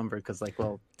ass number because like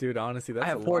dude, honestly that's I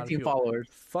have 14 followers.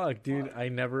 Fuck, dude, I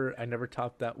never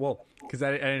topped that. Well, because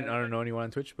I don't know anyone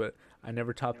on Twitch, but I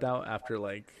never topped out after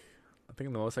like I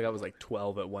think the most I got was like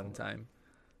 12 at one time.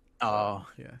 Oh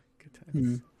yeah, good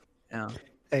times. Yeah.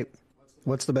 Hey,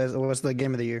 what's the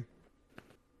game of the year?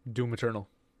 Doom Eternal.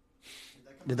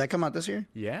 Did that come out this year?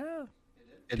 Yeah,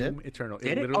 it Doom did. Eternal.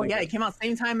 Did it? Oh yeah, it came out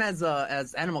same time as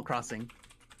Animal Crossing.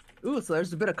 Ooh, so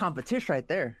there's a bit of competition right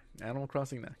there. Animal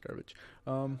Crossing, that garbage.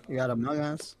 You got Among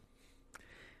Us.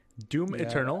 Doom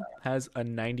Eternal has a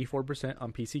 94%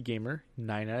 on PC Gamer,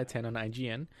 9 out of 10 on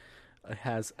IGN. It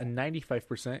has a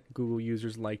 95% Google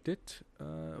users liked it,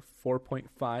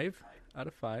 4.5 out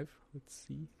of 5. Let's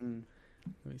see.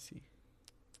 Let me see.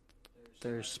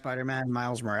 There's Spider-Man,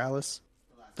 Miles Morales,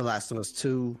 The Last of Us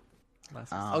 2.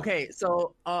 Okay,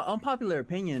 so unpopular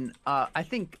opinion, I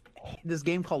think this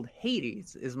game called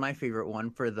Hades is my favorite one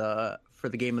for the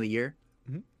game of the year.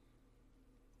 Mm-hmm.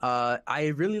 I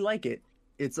really like it.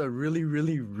 It's a really,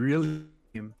 really, really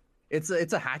game. It's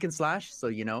a hack and slash, so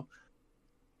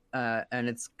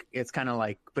and it's kind of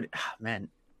like, but man,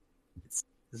 it's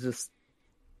just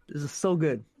so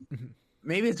good. Mm-hmm.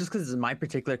 Maybe it's just because it's my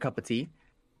particular cup of tea,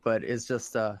 but it's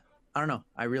just I don't know.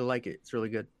 I really like it. It's really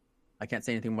good. I can't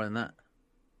say anything more than that.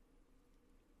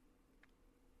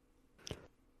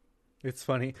 It's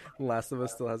funny. Last of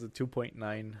Us still has a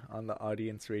 2.9 on the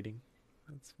audience rating.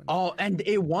 That's funny. Oh, and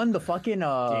it won the fucking game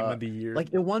of the year. Like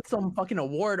it won some fucking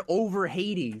award over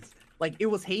Hades. Like it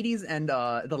was Hades and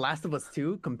The Last of Us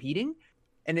 2 competing,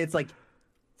 and it's like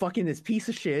fucking this piece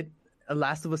of shit,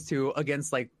 Last of Us 2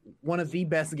 against like one of the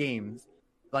best games,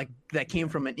 like that came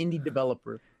from an indie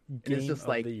developer. And Game it's just of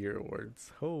like the Year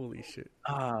awards. Holy shit!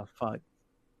 Fuck.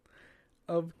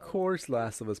 Of course,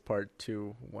 Last of Us Part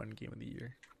 2 won Game of the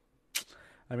Year.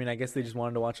 I mean, I guess they just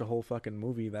wanted to watch a whole fucking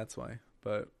movie. That's why.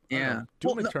 But yeah,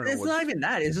 Doom Eternal it's not even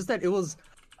that. It's just that it was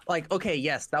like, okay,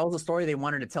 yes, that was a story they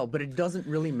wanted to tell, but it doesn't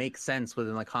really make sense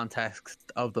within the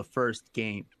context of the first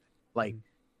game. Like,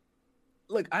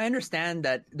 look, I understand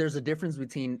that there's a difference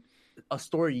between a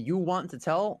story you want to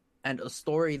tell and a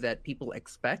story that people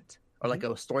expect, or like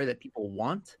a story that people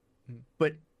want.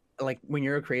 But like when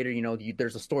you're a creator,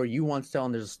 there's a story you want to tell,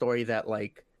 and there's a story that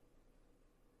like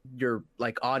your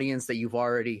like audience that you've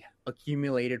already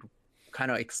accumulated kind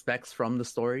of expects from the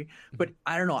story. But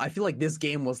I don't know, I feel like this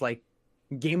game was like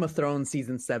Game of Thrones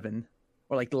season 7,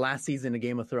 or like the last season of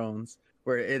Game of Thrones,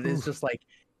 where it is just like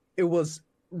it was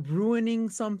ruining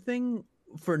something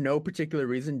for no particular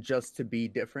reason, just to be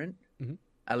different.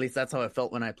 At least that's how it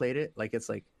felt when I played it. Like it's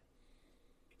like,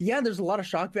 yeah, there's a lot of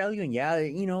shock value, and yeah,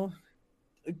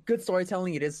 good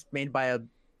storytelling. It is made by a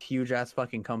huge ass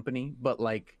fucking company, but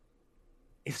like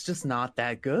it's just not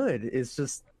that good. It's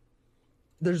just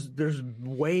there's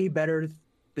way better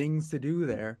things to do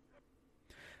there.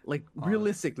 Like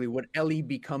realistically, would Ellie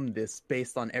become this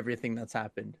based on everything that's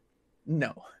happened?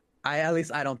 No. I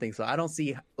don't think so. I don't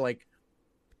see like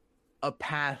a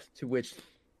path to which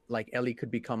like Ellie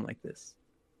could become like this.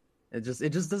 It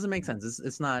just doesn't make sense.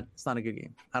 It's not a good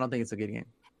game. I don't think it's a good game.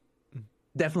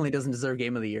 Definitely doesn't deserve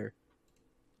Game of the Year.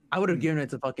 I would have given it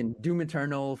to fucking Doom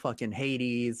Eternal, fucking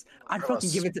Hades. I'd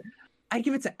give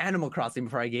it to Animal Crossing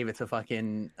before I gave it to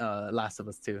fucking Last of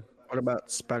Us 2. What about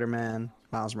Spider-Man,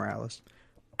 Miles Morales?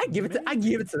 I give it to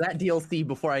that DLC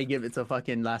before I give it to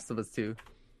fucking Last of Us 2.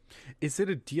 Is it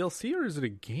a DLC or is it a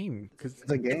game? Because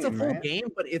it's a game. It's a full game,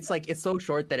 but it's like it's so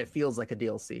short that it feels like a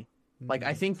DLC. Like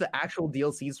I think the actual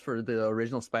DLCs for the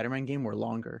original Spider-Man game were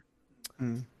longer.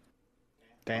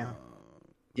 Damn.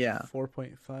 Yeah.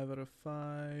 4.5 out of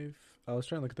 5. I was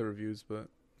trying to look at the reviews, but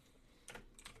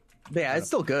yeah, it's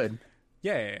still good.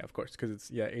 Yeah, of course, because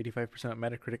it's 85%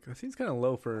 Metacritic. That seems kind of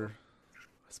low for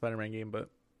a Spider-Man game, but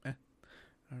I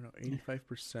don't know,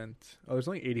 85%. Oh, there's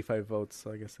only 85 votes,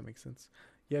 so I guess that makes sense.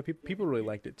 Yeah, people really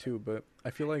liked it too, but I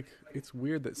feel like it's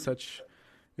weird that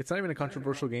it's not even a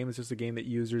controversial game. It's just a game that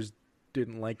users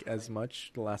didn't like as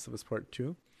much. The Last of Us Part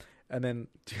 2. And then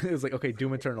it was like, okay,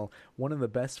 Doom Eternal, one of the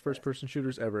best first-person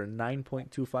shooters ever,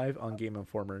 9.25 on Game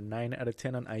Informer, 9 out of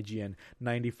 10 on IGN,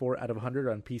 94 out of 100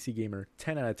 on PC Gamer,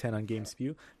 10 out of 10 on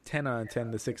GameSpew, 10 out of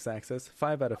 10 The Sixth Access,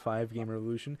 5 out of 5 Game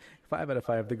Revolution, 5 out of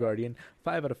 5 The Guardian,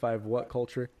 5 out of 5 What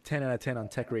Culture, 10 out of 10 on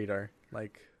Tech Radar.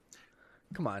 Like,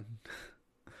 come on.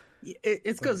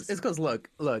 It's because look,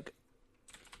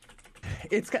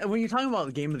 it's when you're talking about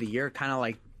the Game of the Year, kind of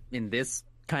like in this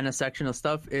kind of section of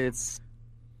stuff,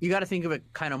 you got to think of it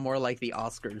kind of more like the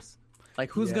Oscars. Like,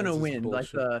 who's gonna win?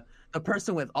 Like the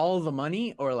person with all the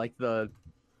money, or like the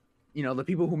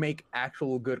people who make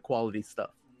actual good quality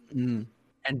stuff and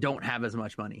don't have as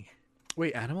much money.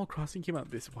 Wait, Animal Crossing came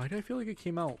out this. Why do I feel like it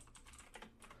came out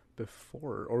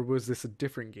before, or was this a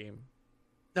different game?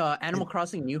 Animal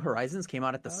Crossing New Horizons came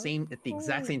out at the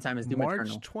exact same time as Doom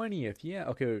Eternal. March 20th. Yeah.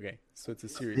 Okay. So it's a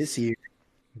series.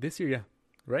 This year, yeah.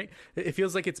 Right? It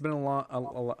feels like it's been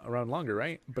around longer,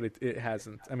 right? But it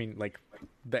hasn't. I mean, like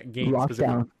that game.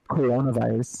 Lockdown,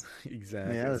 coronavirus.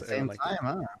 Exactly. Yeah, at the same time,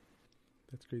 huh?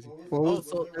 That's crazy. Well,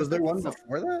 was there one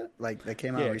before that? Like that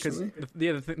came out recently?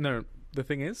 The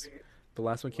thing is, the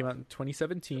last one came out in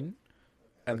 2017,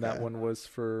 and that one was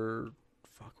for.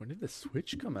 Fuck, when did the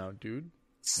Switch come out, dude?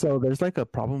 So there's like a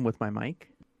problem with my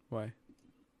mic. Why?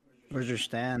 Where's your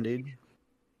stand, dude?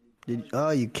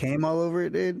 You came all over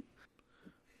it, dude?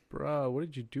 Bro, what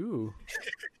did you do?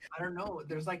 I don't know.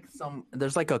 There's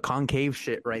like a concave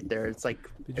shit right there. It's like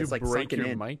did you break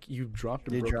your mic? You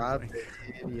dropped it. You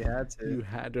had to. You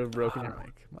had to have broken your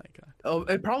mic. My God. Oh,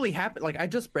 it probably happened. Like I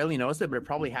just barely noticed it, but it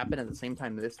probably happened at the same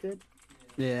time this did.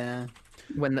 Yeah.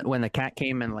 When the cat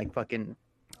came and like fucking.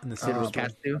 And the city was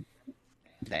cats too.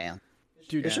 Damn.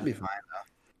 Dude, it should be fine though.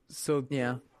 So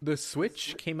yeah, the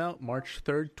Switch came out March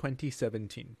 3rd,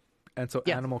 2017. And so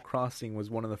Animal Crossing was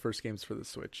one of the first games for the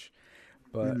Switch.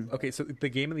 But okay, so the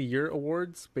Game of the Year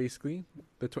awards, basically,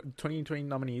 the 2020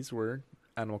 nominees were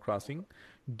Animal Crossing,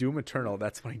 Doom Eternal,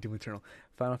 that's funny, Doom Eternal,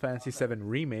 Final Fantasy VII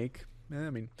Remake,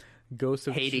 Ghost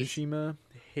of Tsushima,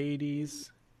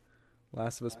 Hades,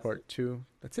 Last of Us Part 2.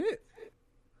 That's it.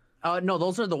 No,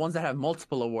 those are the ones that have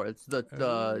multiple awards.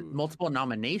 The multiple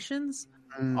nominations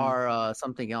are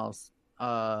something else.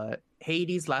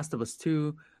 Hades, Last of Us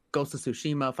 2, Ghost of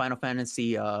Tsushima, Final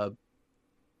Fantasy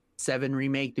 7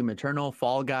 Remake, Doom Eternal,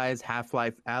 Fall Guys,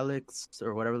 Half-Life Alyx,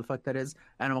 or whatever the fuck that is,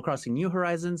 Animal Crossing New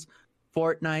Horizons,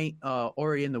 Fortnite,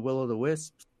 Ori and the Will of the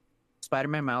Wisps,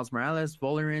 Spider-Man Miles Morales,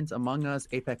 Valorant, Among Us,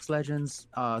 Apex Legends,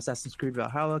 Assassin's Creed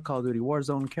Valhalla, Call of Duty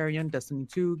Warzone, Carrion, Destiny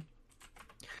 2,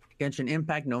 Genshin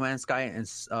Impact, No Man's Sky, and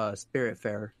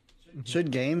Spiritfarer.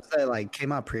 Should games that like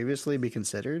came out previously be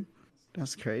considered?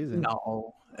 That's crazy.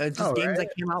 No, it's just games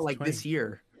that came out like this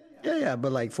year. Yeah,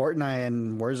 but like Fortnite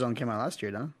and Warzone came out last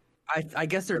year, no? I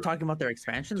guess they're talking about their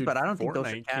expansions, but I don't think those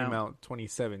should count. Came out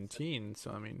 2017,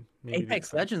 so I mean, maybe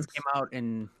Apex Legends came out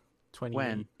in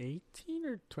 2018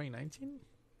 or 2019.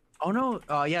 Oh no,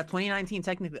 2019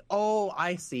 technically. Oh,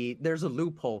 I see. There's a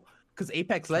loophole because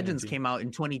Apex Legends came out in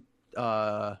 20.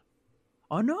 Oh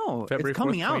no, February it's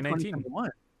coming out 2021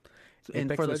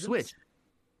 and for the Switch.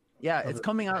 Yeah, it's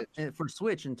coming out for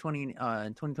Switch in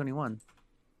 2021.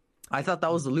 I thought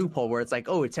that was the loophole where it's like,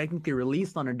 oh, it technically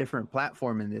released on a different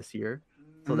platform in this year,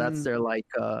 so that's their like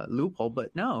loophole.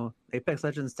 But no, Apex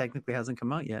Legends technically hasn't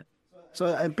come out yet.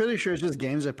 So I'm pretty sure it's just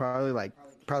games that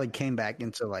probably came back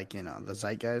into like the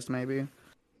zeitgeist. Maybe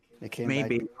it came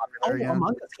back.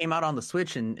 Among Us came out on the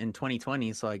Switch in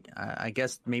 2020, so I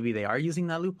guess maybe they are using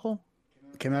that loophole.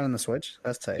 It came out on the Switch.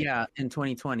 That's tight. Yeah, in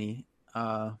 2020.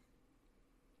 I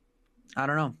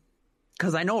don't know.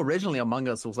 Because I know originally Among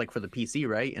Us was like for the PC,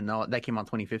 right? And that came out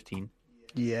 2015.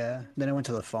 Yeah. Then it went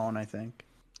to the phone, I think.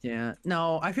 Yeah.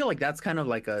 No, I feel like that's kind of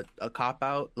like a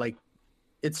cop-out. Like,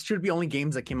 it should be only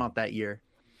games that came out that year.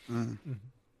 Mm-hmm.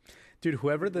 Dude,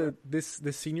 whoever this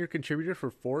senior contributor for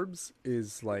Forbes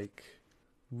is, like,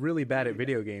 really bad at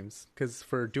video games. Because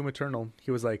for Doom Eternal,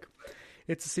 he was like...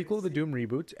 It's a sequel to the Doom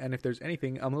reboot, and if there's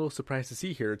anything I'm a little surprised to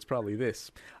see here, it's probably this.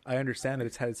 I understand that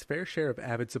it's had its fair share of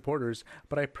avid supporters,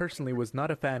 but I personally was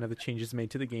not a fan of the changes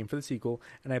made to the game for the sequel,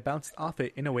 and I bounced off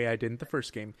it in a way I didn't the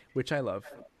first game, which I love.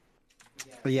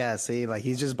 Yeah, see, like,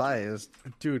 he's just biased.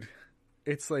 Dude,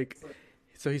 it's like...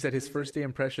 So he said his first day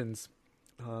impressions...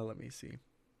 let me see.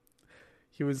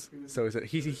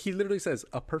 He literally says,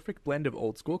 a perfect blend of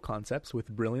old school concepts with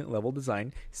brilliant level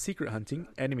design, secret hunting,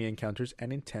 enemy encounters,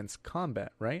 and intense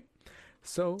combat, right?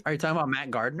 So are you talking about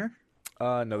Matt Gardner?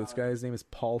 No, this guy's name is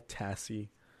Paul Tassi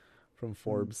from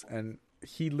Forbes, and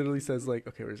he literally says like,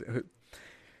 okay, where is it?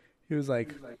 He was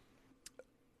like,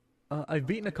 I've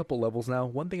beaten a couple levels now.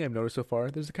 One thing I've noticed so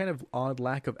far, there's a kind of odd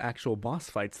lack of actual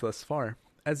boss fights thus far,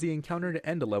 as the encounter to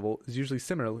end a level is usually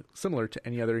similar to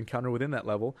any other encounter within that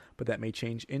level, but that may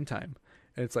change in time.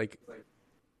 And it's like,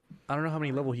 I don't know how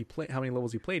many levels he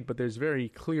played, but there's very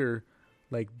clear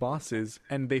like bosses,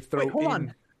 and they throw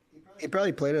in. He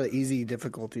probably played at an easy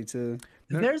difficulty too.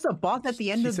 There's a boss at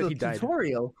the end of the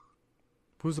tutorial.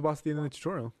 Who's the boss at the end of the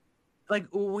tutorial? Like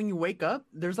when you wake up,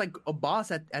 there's like a boss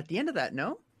at the end of that.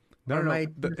 No. No. Am I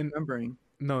remembering?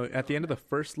 No, at the end of the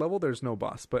first level, there's no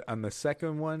boss. But on the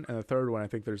second one and the third one, I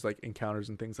think there's like encounters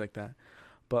and things like that.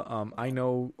 But I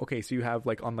know. Okay, so you have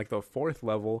like on like the 4th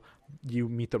level, you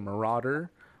meet the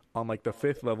Marauder. On like the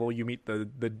 5th level, you meet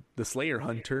the Slayer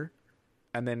Hunter,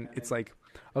 and then it's like,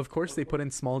 of course they put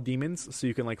in small demons so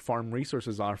you can like farm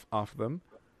resources off them.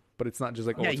 But it's not just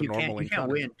like, it's a normal encounter. You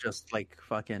can't win just like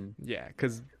fucking... Yeah,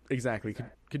 because, exactly.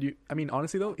 Could you... I mean,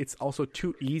 honestly, though, it's also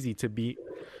too easy to beat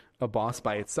a boss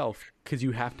by itself, because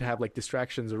you have to have, like,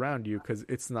 distractions around you, because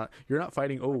it's not... You're not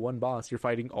fighting, one boss. You're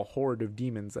fighting a horde of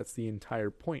demons. That's the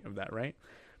entire point of that, right?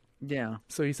 Yeah.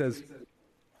 So he says...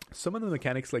 Some of the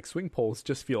mechanics, like swing poles,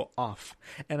 just feel off,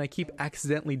 and I keep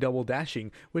accidentally double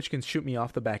dashing, which can shoot me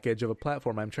off the back edge of a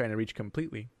platform I'm trying to reach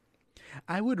completely.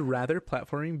 I would rather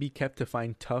platforming be kept to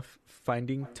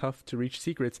finding tough to reach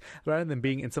secrets rather than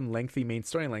being in some lengthy main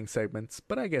storyline segments,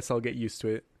 but I guess I'll get used to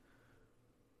it.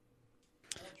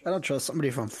 I don't trust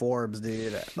somebody from Forbes,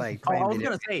 dude. Like, I was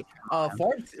gonna say,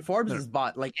 Forbes is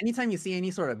bought. Like, anytime you see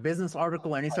any sort of business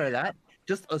article or any sort of that,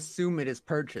 just assume it is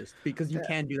purchased, because you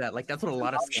can't do that. Like, that's what a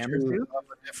lot of scammers do.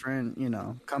 A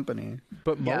different, company.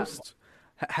 But most,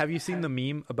 have you seen the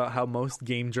meme about how most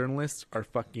game journalists are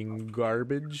fucking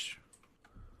garbage?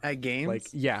 At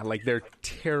games? Like they're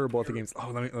terrible at the games.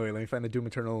 Oh, let me find the Doom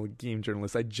Eternal game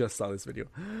journalist. I just saw this video.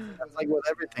 That's like with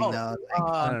everything now.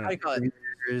 How do you call it?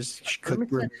 Reviewers,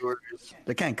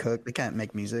 they can't cook. They can't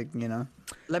make music.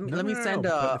 Let me send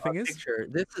a picture.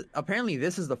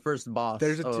 This is the first boss.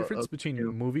 There's a difference between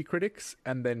movie critics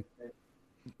and then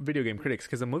video game critics,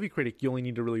 because a movie critic, you only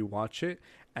need to really watch it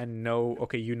and know.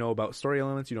 Okay, you know about story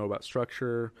elements, you know about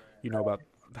structure, you know about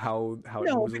how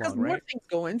it moves along, right? More things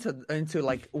go into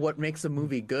like what makes a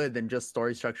movie good than just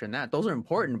story structure and that. Those are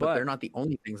important, but they're not the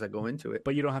only things that go into it.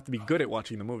 But you don't have to be good at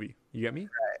watching the movie. You get me?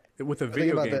 Right. With a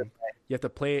video game, you have to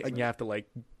play it and you have to like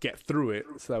get through it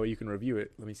so that way you can review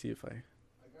it. Let me see if I.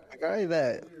 A guy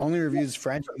that only reviews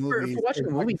French movies. For watching a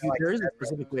movie, there is a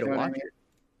specific way to watch it.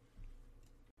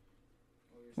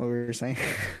 What were you saying?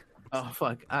 Oh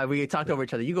fuck! We talked over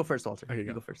each other. You go first, Walter. Okay,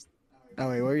 you go first. Oh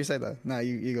wait, what were you saying though? No,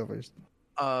 you go first.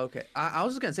 Okay. I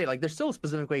was just gonna say, like, there's still a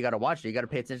specific way you gotta watch it. You gotta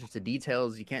pay attention to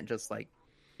details. You can't just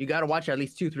you gotta watch it at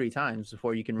least 2-3 times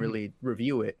before you can really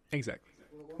review it. Exactly.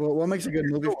 Well, what makes a good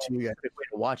movie to you guys? Way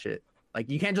to watch it. Like,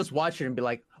 you can't just watch it and be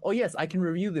like, oh yes, I can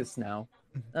review this now.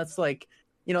 That's like,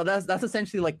 that's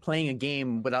essentially like playing a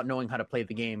game without knowing how to play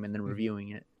the game and then reviewing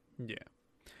it. Yeah.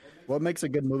 What makes a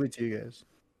good movie to you guys?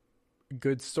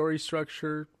 Good story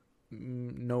structure.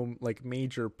 No like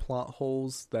major plot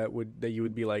holes that you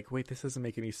would be like, wait, this doesn't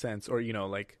make any sense, or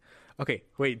okay,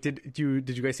 wait, did you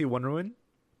guys see Wonder Woman?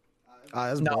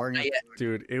 That's boring,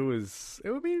 dude. It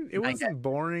wasn't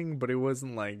boring, but it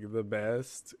wasn't like the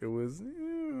best. It was,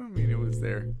 it was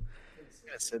there.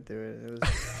 I sit through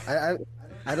it.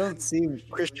 I don't see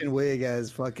Kristen Wiig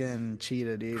as fucking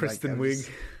Cheetah, dude. Kristen Wiig,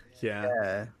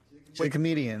 yeah. She's a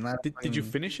comedian. Did you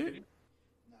finish it?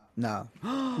 No,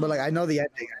 but I know the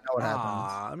ending. I know what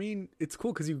happens. I mean, it's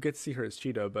cool because you get to see her as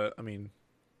Cheetah, but I mean,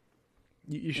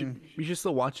 you should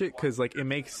still watch it because it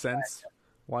makes sense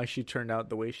why she turned out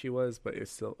the way she was. But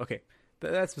it's still okay.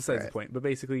 That's besides the point. But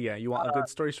basically, yeah, you want a good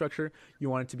story structure. You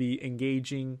want it to be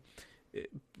engaging.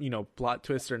 Plot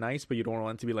twists are nice, but you don't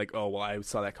want it to be like, oh well, I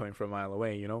saw that coming from a mile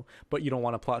away. But you don't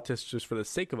want a plot twist just for the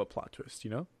sake of a plot twist.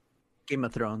 Game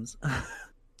of Thrones.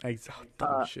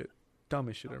 Dumbest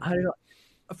shit ever. I don't know.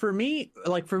 For me,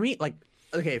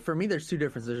 there's two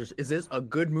differences. Is this a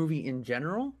good movie in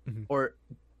general, or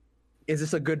is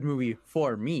this a good movie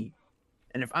for me?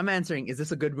 And if I'm answering, is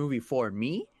this a good movie for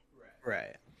me?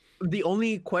 Right. The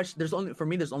only question, there's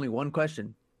only one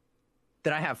question.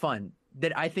 Did I have fun?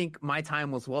 Did I think my time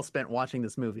was well spent watching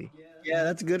this movie? Yeah,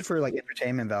 that's good for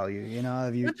entertainment value. If you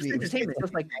not just entertainment,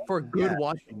 just for good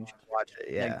watching. You should watch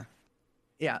it.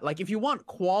 Yeah. If you want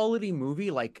quality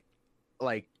movie, like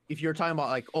if you're talking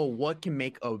about what can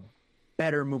make a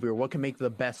better movie or what can make the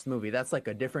best movie, that's a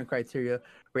different criteria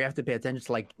where you have to pay attention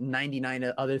to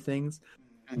 99 other things.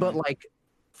 Mm-hmm. But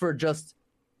for just,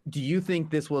 do you think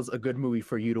this was a good movie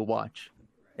for you to watch?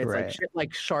 It's shit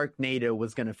like Sharknado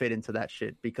was gonna fit into that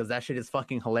shit because that shit is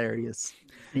fucking hilarious.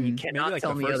 And you cannot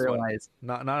tell me otherwise.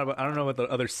 Not about, I don't know about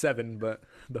the other 7, but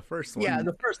the first one. Yeah,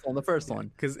 the first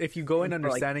one. Because if you go in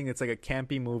understanding it's a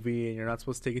campy movie and you're not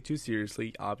supposed to take it too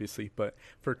seriously, obviously. But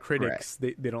for critics,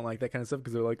 they don't like that kind of stuff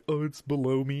because they're like, oh, it's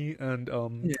below me. And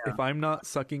if I'm not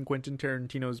sucking Quentin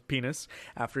Tarantino's penis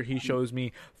after he shows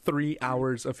me 3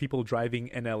 hours of people driving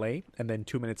in LA and then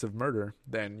 2 minutes of murder,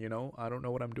 then I don't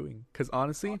know what I'm doing. Because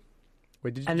honestly,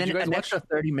 wait, did you guys watch? Extra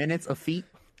 30 minutes of feet?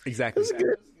 Exactly.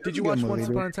 Did you watch Once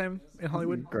Upon a Time in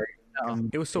Hollywood? No.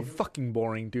 It was so fucking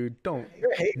boring, dude. Don't.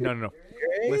 No.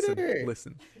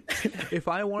 Listen. If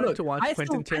I wanted to watch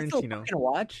Quentin Tarantino,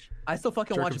 I still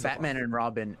fucking watch Batman and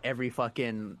Robin every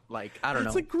fucking I don't know.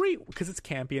 It's like great because it's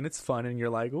campy and it's fun and you're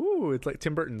like, ooh, it's like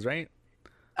Tim Burton's, right?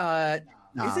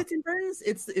 Is it Tim Burton's?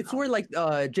 It's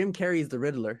where Jim Carrey's the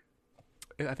Riddler.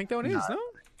 I think that one is, no?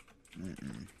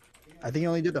 Mm-mm. I think he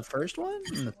only did the first one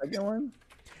and the second one.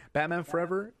 Batman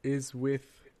Forever is with...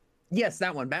 Yes,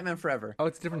 that one, Batman Forever. Oh,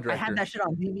 it's a different director. I had that shit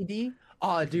on DVD.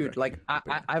 Oh, dude,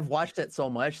 I've watched it so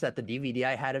much that the DVD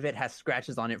I had of it has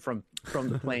scratches on it from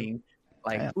the playing.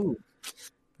 Ooh.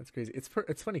 That's crazy. It's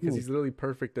funny because he's literally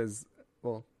perfect as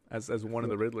one of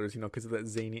the Riddlers, because of that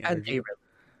zany energy.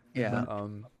 Yeah.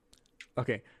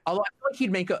 Okay. Although I feel like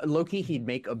he'd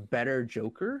make a better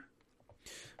Joker.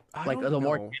 More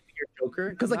campier Joker,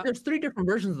 because there's 3 different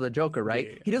versions of the Joker,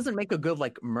 right? Yeah. He doesn't make a good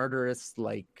murderous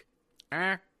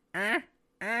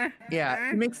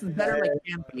yeah, he makes it better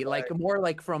campy,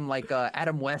 more from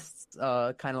Adam West's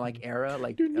kind of era,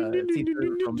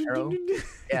 Caesar from Arrow.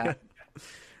 Yeah.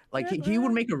 He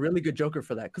would make a really good Joker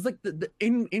for that, because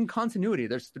in continuity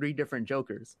there's 3 different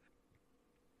Jokers.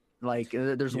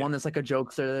 There's one that's a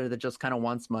jokester that just kind of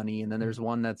wants money, and then there's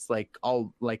one that's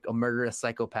all a murderous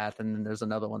psychopath, and then there's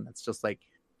another one that's just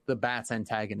the Bat's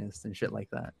antagonist and shit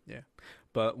like that. Yeah,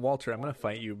 but Walter, I'm gonna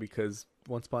fight you because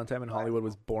Once Upon a Time in Hollywood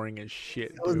was boring as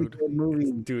shit, dude. It was a good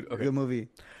movie. Dude, okay. Good movie.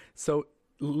 So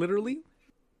literally,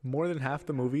 more than half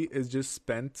the movie is just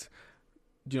spent,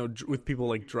 with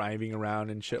people driving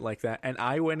around and shit like that. And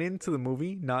I went into the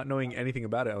movie not knowing anything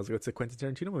about it. I was like, it's a Quentin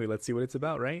Tarantino movie. Let's see what it's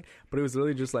about, right? But it was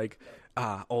literally just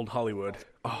old Hollywood.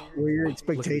 Oh, were your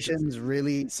expectations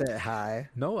really set high?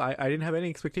 No, I didn't have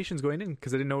any expectations going in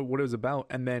because I didn't know what it was about.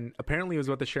 And then apparently it was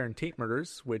about the Sharon Tate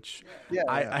murders, which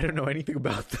I don't know anything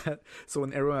about that. So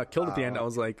when everyone got killed at the end, I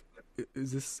was like,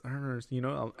 is this, I don't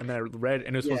know, and then I read,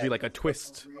 and it was supposed to be a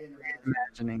twist.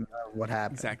 Imagining what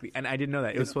happened. Exactly. And I didn't know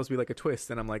that. It was supposed to be a twist,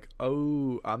 and I'm like,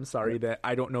 oh, I'm sorry that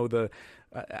I don't know the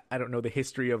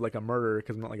history of a murder,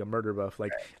 because I'm not a murder buff.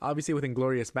 Obviously with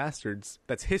Inglourious Bastards,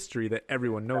 that's history that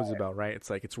everyone knows about, right?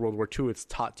 It's World War II, it's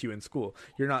taught to you in school.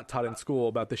 You're not taught in school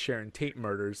about the Sharon Tate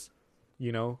murders,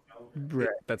 Right.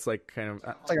 That's kind of...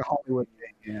 It's a Hollywood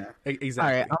thing, yeah.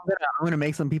 Exactly. All right, I'm gonna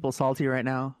make some people salty right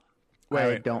now.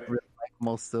 I don't really like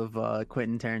most of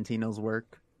Quentin Tarantino's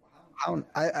work.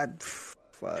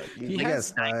 He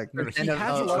has a lot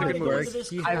of good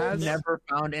movies. I've never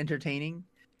found entertaining.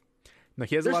 No,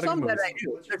 he has a lot of good movies.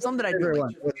 There's some that I do.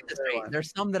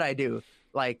 There's some that I do.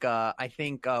 I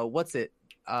think what's it?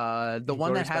 The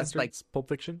one that has Pulp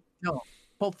Fiction. No,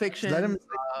 Pulp Fiction. Let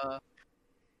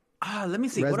me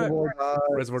see. Reservoir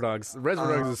Dogs.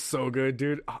 Reservoir Dogs is so good,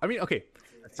 dude. I mean, okay.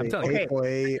 I'm telling you. I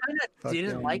kind of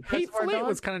didn't like Hateful Eight.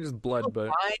 Was kind of just blood,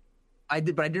 but I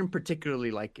didn't particularly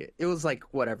like it. It was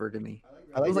whatever to me.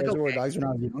 I liked Reservoir Dogs when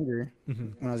I was younger. Mm-hmm.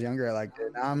 When I was younger, I liked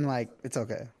it. Now I'm it's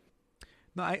okay.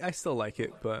 No, I still like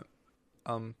it, but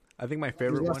I think my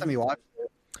favorite one. Last time you watched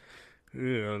it?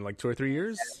 2 or 3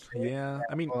 years. Yeah,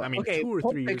 I mean, okay, 2 or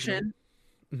Pulp 3 Fiction.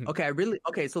 years. Mm-hmm.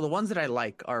 Okay. So the ones that I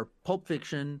like are Pulp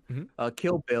Fiction,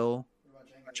 Kill Bill,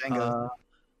 Django.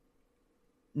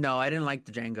 No, I didn't like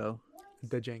the Django.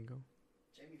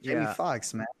 Jamie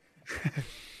Foxx, man.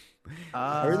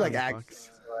 I really like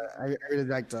actors. I really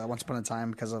liked Once Upon a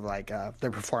Time because of their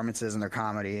performances and their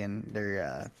comedy and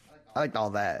their. I liked all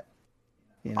that.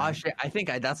 Oh shit! I think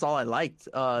that's all I liked.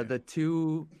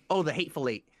 The Hateful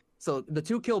Eight. So the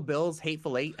 2 Kill Bills,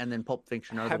 Hateful Eight, and then Pulp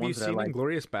Fiction are the ones that I like. Have you seen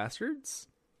Inglourious Bastards?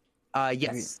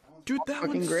 Yes. Dude, that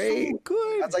one's great. So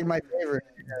good. That's my favorite.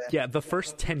 Yeah, the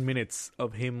first 10 minutes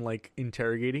of him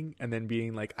interrogating and then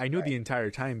being I knew the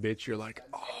entire time, bitch. You're like,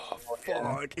 oh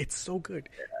fuck, it's so good.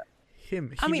 He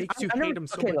makes you hate him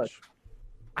so much. Look,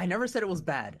 I never said it was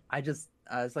bad. I just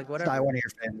it's whatever. It's not one of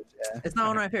your favorites. Yeah. It's not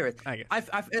one of my favorites. I guess.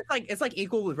 It's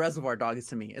equal with Reservoir Dogs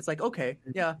to me. It's okay,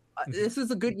 yeah, this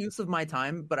is a good use of my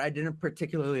time, but I didn't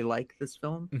particularly like this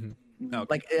film. Mm-hmm.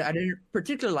 Okay. I didn't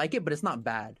particularly like it, but it's not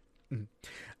bad. Mm-hmm.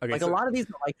 Okay, a lot of these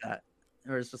are like that,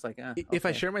 or it's just If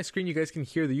I share my screen, you guys can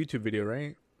hear the YouTube video,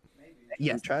 right?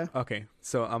 Yes. Try. Okay,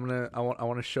 so I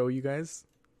want to show you guys.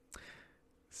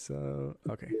 So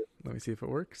okay, let me see if it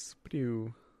works.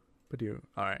 All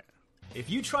right. If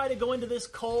you try to go into this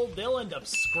cold, they'll end up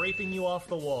scraping you off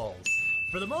the walls.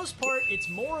 For the most part, it's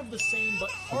more of the same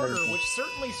but harder, which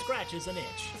certainly scratches an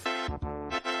itch.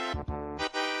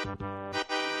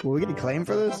 Will we get a claim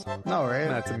for this? No, right?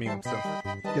 That's a meme stuff.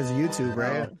 Because YouTube,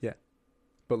 right? Yeah.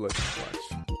 But look, watch.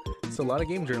 So a lot of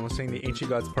game journalists saying the Ancient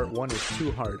Gods Part 1 is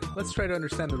too hard. Let's try to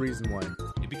understand the reason why.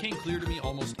 It became clear to me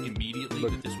almost immediately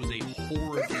that this was a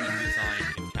horribly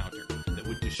designed encounter that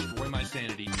would destroy my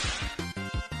sanity.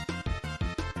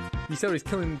 You said he's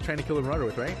trying to kill the Marauder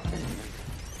with, right?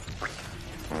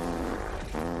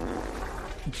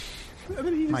 And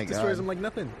then he just destroys him like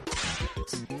nothing.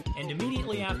 And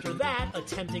immediately after that,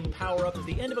 attempting power-up at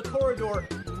the end of a corridor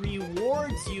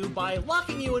rewards you by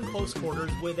locking you in close quarters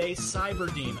with a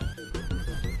Cyber Demon.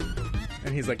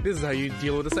 And he's like, this is how you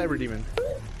deal with a Cyber Demon.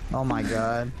 Oh my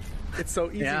god. It's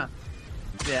so easy. Yeah.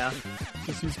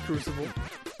 Just use Crucible.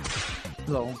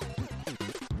 So,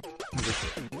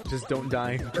 just don't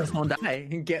die. Just don't die.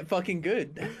 Get fucking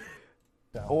good.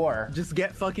 Or just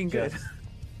get fucking good.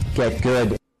 Get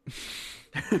good.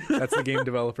 That's the game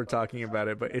developer talking about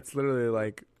it, but it's literally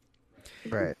like,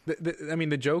 right. I mean,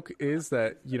 the joke is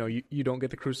that you don't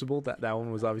get the Crucible. That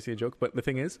one was obviously a joke, but the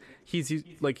thing is,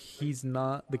 he's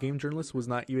not, the game journalist was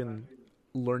not even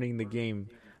learning the game,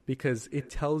 because it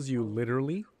tells you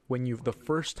literally when the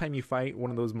first time you fight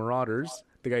one of those Marauders,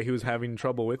 the guy who was having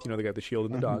trouble with, the guy with the shield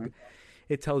and the dog,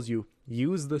 it tells you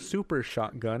use the super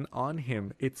shotgun on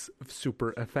him. It's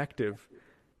super effective,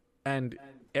 and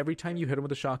every time you hit him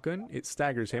with a shotgun, it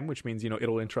staggers him, which means,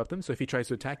 it'll interrupt him. So if he tries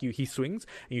to attack you, he swings,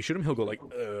 and you shoot him, he'll go like,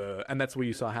 and that's what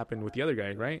you saw happen with the other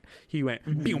guy, right? He went,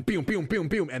 boom, boom, boom, boom,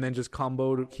 boom, and then just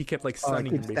comboed. He kept like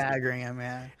stunning him, staggering him,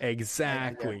 yeah.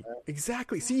 Exactly.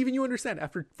 See, even you understand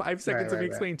after 5 seconds of me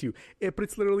explaining to you. But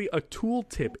it's literally a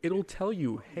tooltip. It'll tell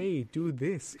you, hey, do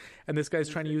this. And this guy's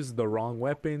trying to use the wrong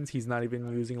weapons. He's not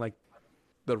even using like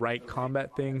the right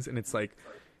combat things, and it's like,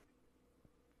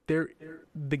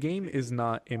 the game is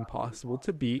not impossible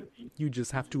to beat. You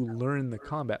just have to learn the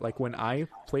combat. Like when I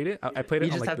played it, I played it.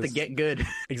 You just have to get good.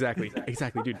 Exactly,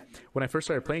 dude. When I first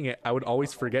started playing it, I would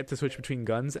always forget to switch between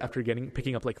guns after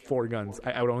picking up like 4 guns.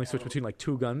 I would only switch between like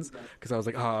 2 guns because I was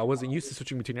like, I wasn't used to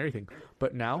switching between everything.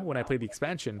 But now when I play the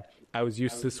expansion, I was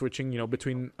used to switching,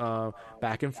 between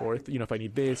back and forth. If I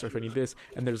need this or if I need this,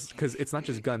 and because it's not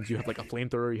just guns. You have like a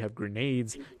flamethrower, you have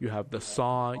grenades, you have the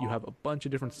saw, you have a bunch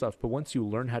of different stuff. But once you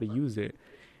learn how to use it,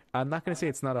 I'm not going to say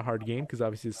it's not a hard game, because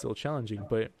obviously it's still challenging,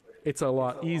 but it's a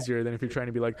lot easier than if you're trying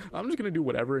to be like, I'm just going to do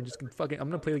whatever and I'm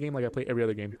going to play the game like I play every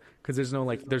other game, because there's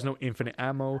no infinite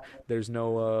ammo, there's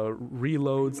no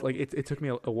reloads. Like it took me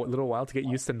a little while to get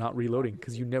used to not reloading,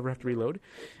 because you never have to reload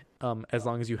as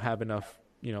long as you have enough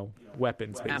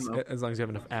weapons, as long as you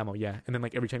have enough ammo. Yeah. And then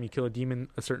like every time you kill a demon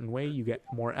a certain way, you get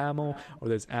more ammo, or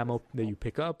there's ammo that you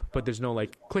pick up, but there's no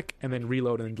like click and then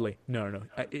reload and then delay. No.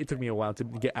 It took me a while to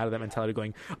get out of that mentality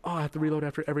going, I have to reload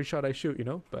after every shot I shoot,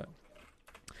 but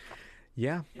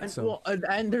yeah.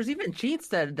 And there's even cheats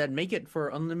that make it for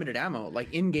unlimited ammo,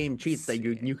 like in-game cheats that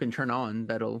you can turn on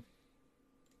that'll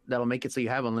make it so you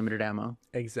have unlimited ammo.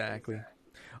 Exactly.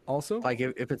 Also, like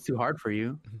if it's too hard for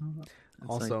you.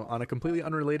 Also, on a completely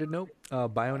unrelated note,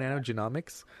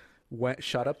 Bionanogenomics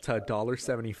shot up to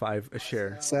 $1.75 a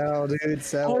share. Sell, dude.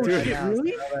 Sell. Oh, shit,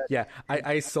 really? Yeah,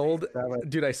 I sold,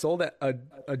 dude. I sold at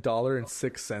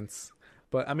 $1.06.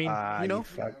 But I mean,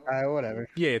 whatever.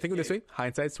 Yeah, think of it this way: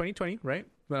 hindsight's 20/20, right?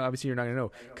 But obviously, you're not gonna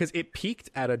know, because it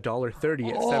peaked at $1.30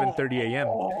 at 7:30 a.m.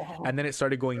 and then it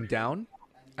started going down.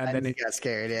 And then it got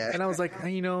scared, yeah. And I was like,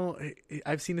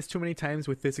 I've seen this too many times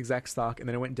with this exact stock, and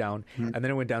then it went down, and then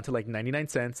it went down to like 99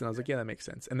 cents, and I was like, yeah, that makes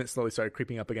sense. And then it slowly started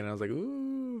creeping up again, and I was like,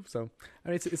 ooh. So I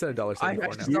mean, it's at $1.74 now. I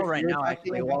should sell right now,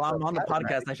 actually. While I'm on the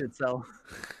podcast, right? I should sell.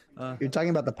 You're talking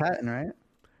about the patent, right?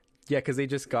 Yeah, because they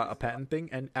just got a patent thing,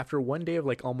 and after one day of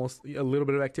like almost a little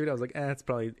bit of activity, I was like, that's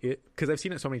probably it. Because I've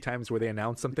seen it so many times where they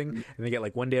announce something and they get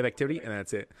like one day of activity, and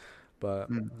that's it. But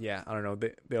yeah, I don't know.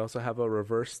 They also have a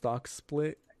reverse stock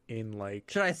split in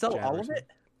like. Should I sell all of it?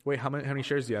 Wait, how many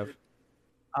shares do you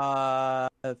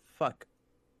have? Fuck.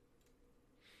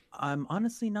 I'm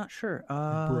honestly not sure.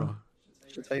 Bro,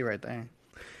 should tell you right there.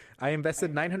 I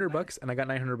invested $900 and I got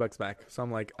 $900 back. So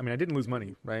I'm like, I mean, I didn't lose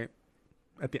money, right?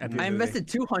 At the I invested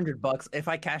 $200. If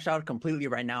I cash out completely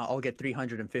right now, I'll get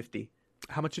 $350.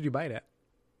 How much did you buy it at?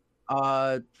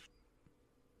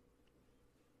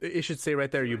 It should say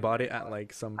right there you bought it at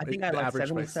like some. I think I like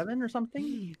 77 price. Or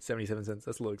something. 77 cents.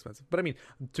 That's a little expensive, but I mean,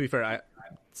 to be fair,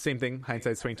 same thing.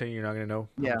 Hindsight's 2020. You're not gonna know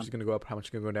how much is gonna go up, how much is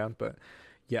gonna go down. But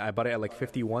yeah, I bought it at like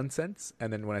 51 cents,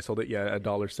 and then when I sold it,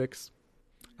 $1.06.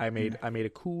 I made a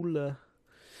cool.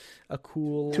 $2.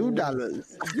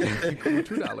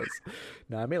 $2.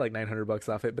 No, I made like $900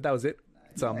 off it, but that was it.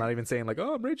 So I'm not even saying like,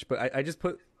 oh, I'm rich, but I just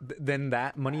put then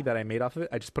that money that I made off of it,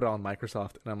 I just put it on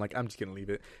Microsoft, and I'm like, I'm just gonna leave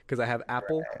it because I have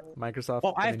Apple, Microsoft.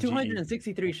 Well, I have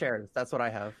 263 shares. That's what I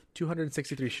have.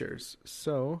 263 shares.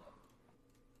 So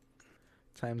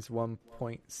times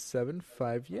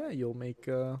 1.75. Yeah, you'll make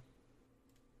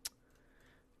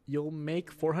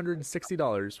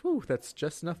 $460. Woo, that's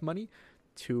just enough money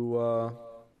to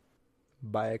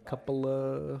buy a couple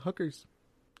of hookers.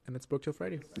 And it's Broke Till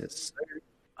Friday. Yes, sir.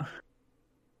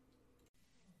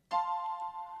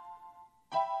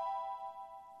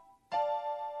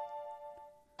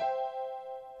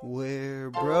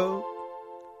 We're broke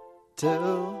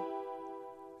till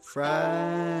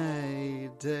Friday.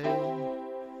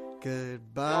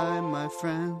 Goodbye, my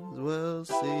friends. We'll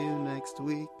see you next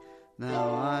week.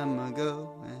 Now I'ma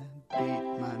go and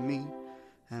beat my meat.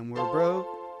 And we're broke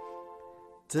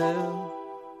till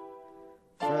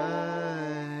Friday.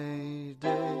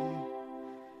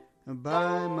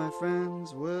 Bye, my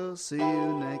friends. We'll see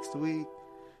you next week.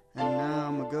 And now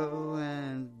I'ma go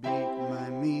and beat my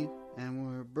meat. And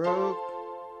we're broke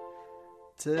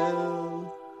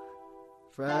till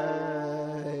Friday.